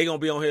 They're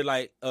going to be on here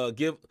like,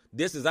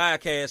 this is our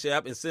Cash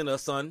App and send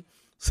us something.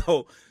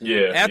 So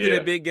after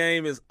the big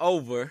game is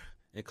over,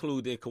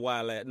 including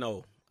Kawhi Leonard.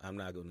 No, I'm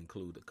not going to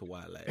include the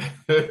Kawhi Leonard.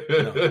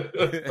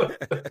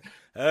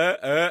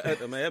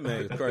 No. Man, that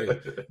man is crazy.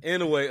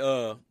 Anyway,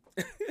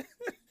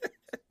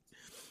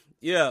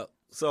 yeah,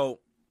 so,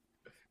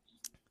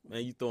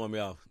 man, you throwing me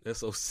off. That's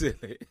so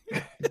silly.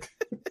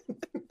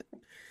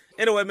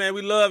 Anyway, man,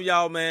 we love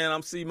y'all, man.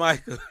 I'm C.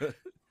 Micah.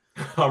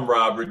 I'm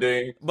Robert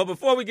Dean. But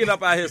before we get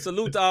up out here,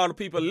 salute to all the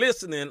people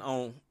listening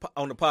on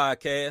the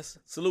podcast.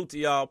 Salute to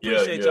y'all.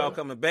 Appreciate y'all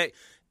coming back.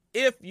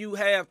 If you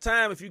have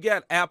time, if you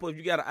got Apple, if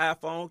you got an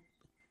iPhone,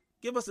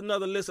 give us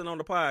another listen on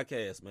the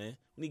podcast, man.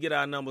 We need to get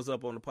our numbers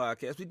up on the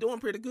podcast. We're doing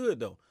pretty good,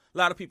 though. A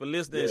lot of people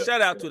listening.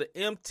 Shout out to the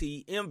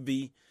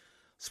MTMV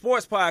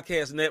Sports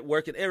Podcast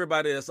Network and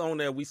everybody that's on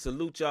there. We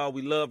salute y'all.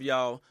 We love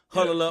y'all.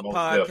 Huddle Up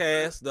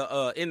Podcast,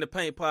 the In the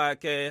Paint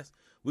Podcast.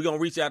 We're going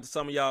to reach out to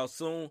some of y'all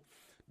soon.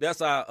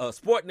 That's our the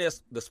Sport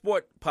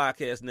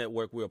Podcast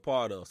Network we're a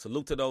part of.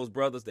 Salute to those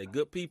brothers. They're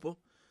good people,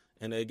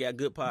 and they got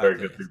good podcasts. Very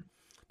good people.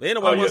 But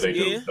anyway, once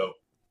again,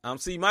 I'm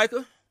C.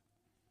 Micah.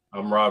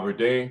 I'm Robert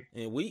Dean.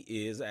 And we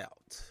is out.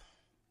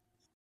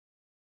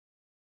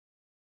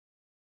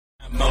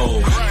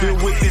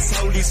 Filled with this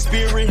Holy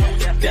Spirit,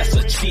 that's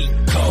a cheat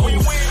code.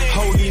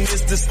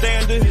 Holiness the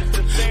standard,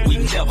 we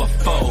never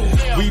fold.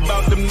 We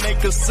about to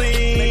make a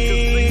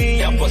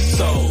scene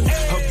episode.